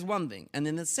so there's one thing. And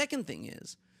then the second thing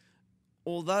is,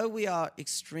 although we are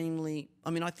extremely,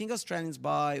 I think Australians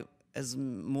buy as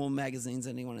more magazines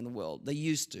than anyone in the world. They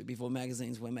used to, before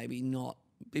magazines were maybe not,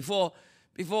 before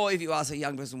if you ask a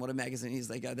young person what a magazine is,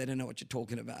 they don't know what you're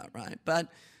talking about, right?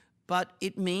 But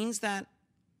it means that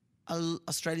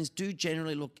Australians do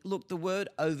generally look, the word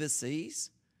overseas,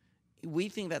 we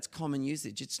think that's common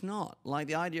usage. It's not. Like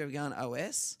the idea of going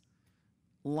OS,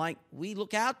 like we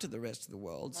look out to the rest of the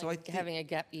world. Like so I think having a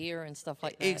gap year and stuff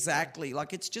like that. Exactly. Yeah.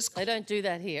 Like it's just... They don't do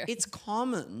that here. It's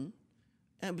common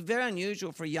and very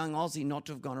unusual for a young Aussie not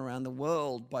to have gone around the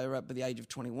world by the age of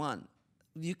 21.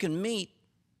 You can meet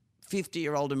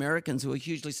 50-year-old Americans who are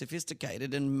hugely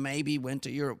sophisticated and maybe went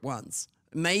to Europe once.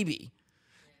 Maybe.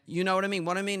 You know what I mean?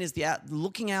 What I mean is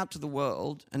looking out to the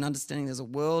world and understanding there's a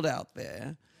world out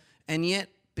there, and yet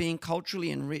being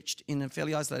culturally enriched in a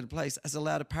fairly isolated place has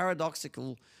allowed a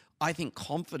paradoxical, I think,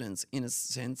 confidence in a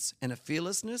sense and a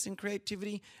fearlessness in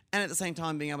creativity, and at the same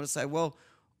time being able to say, well,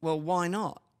 why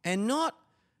not? And not,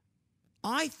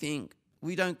 I think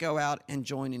we don't go out and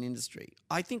join an industry.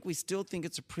 I think we still think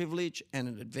it's a privilege and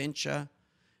an adventure,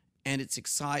 and it's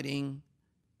exciting.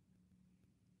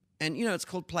 And, it's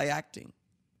called play acting,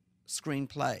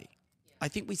 screenplay. Yeah. I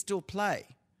think we still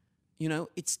play.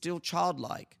 It's still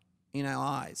childlike in our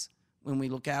eyes when we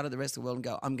look out at the rest of the world and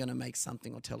go, I'm going to make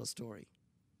something or tell a story.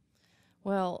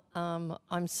 Well,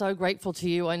 I'm so grateful to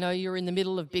you. I know you're in the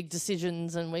middle of big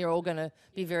decisions, and we're all going to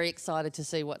be very excited to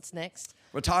see what's next.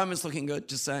 Retirement's looking good,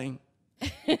 just saying.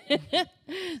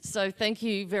 So thank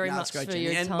you very much for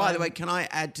your time. And by the way, can I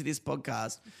add to this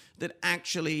podcast that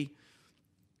actually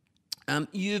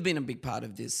you've been a big part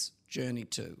of this journey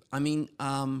too. In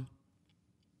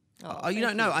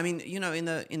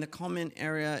the comment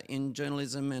area in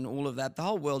journalism and all of that, the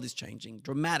whole world is changing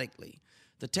dramatically.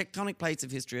 The tectonic plates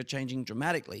of history are changing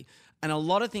dramatically. And a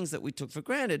lot of things that we took for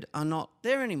granted are not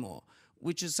there anymore,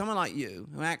 which is someone like you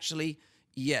who actually,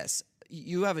 yes,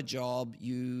 you have a job,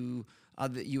 you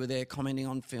You were there commenting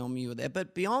on film, you were there.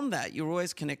 But beyond that, you were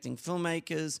always connecting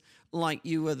filmmakers, like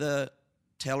you were the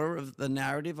teller of the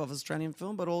narrative of Australian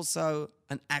film, but also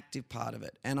an active part of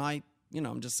it. And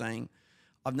I'm just saying,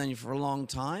 I've known you for a long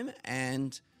time,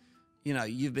 and,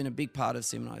 you've been a big part of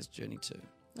Sim and I's journey too.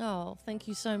 Oh, thank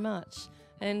you so much.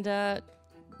 And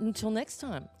until next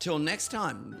time. Till next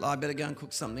time, I better go and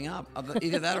cook something up.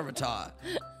 Either that or retire.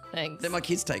 Thanks. Let my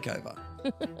kids take over.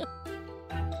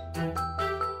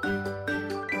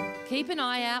 Keep an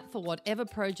eye out for whatever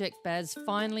project Baz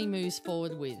finally moves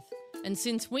forward with. And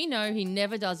since we know he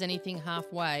never does anything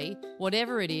halfway,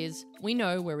 whatever it is, we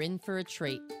know we're in for a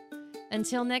treat.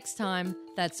 Until next time,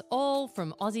 that's all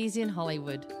from Aussies in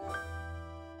Hollywood.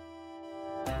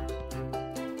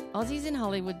 Aussies in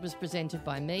Hollywood was presented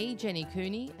by me, Jenny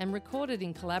Cooney, and recorded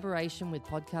in collaboration with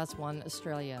Podcast One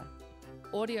Australia.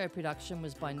 Audio production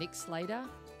was by Nick Slater,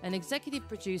 and executive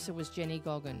producer was Jenny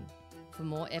Goggin. For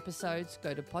more episodes,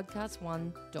 go to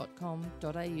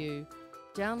podcastone.com.au,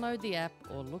 download the app,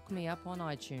 or look me up on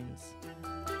iTunes.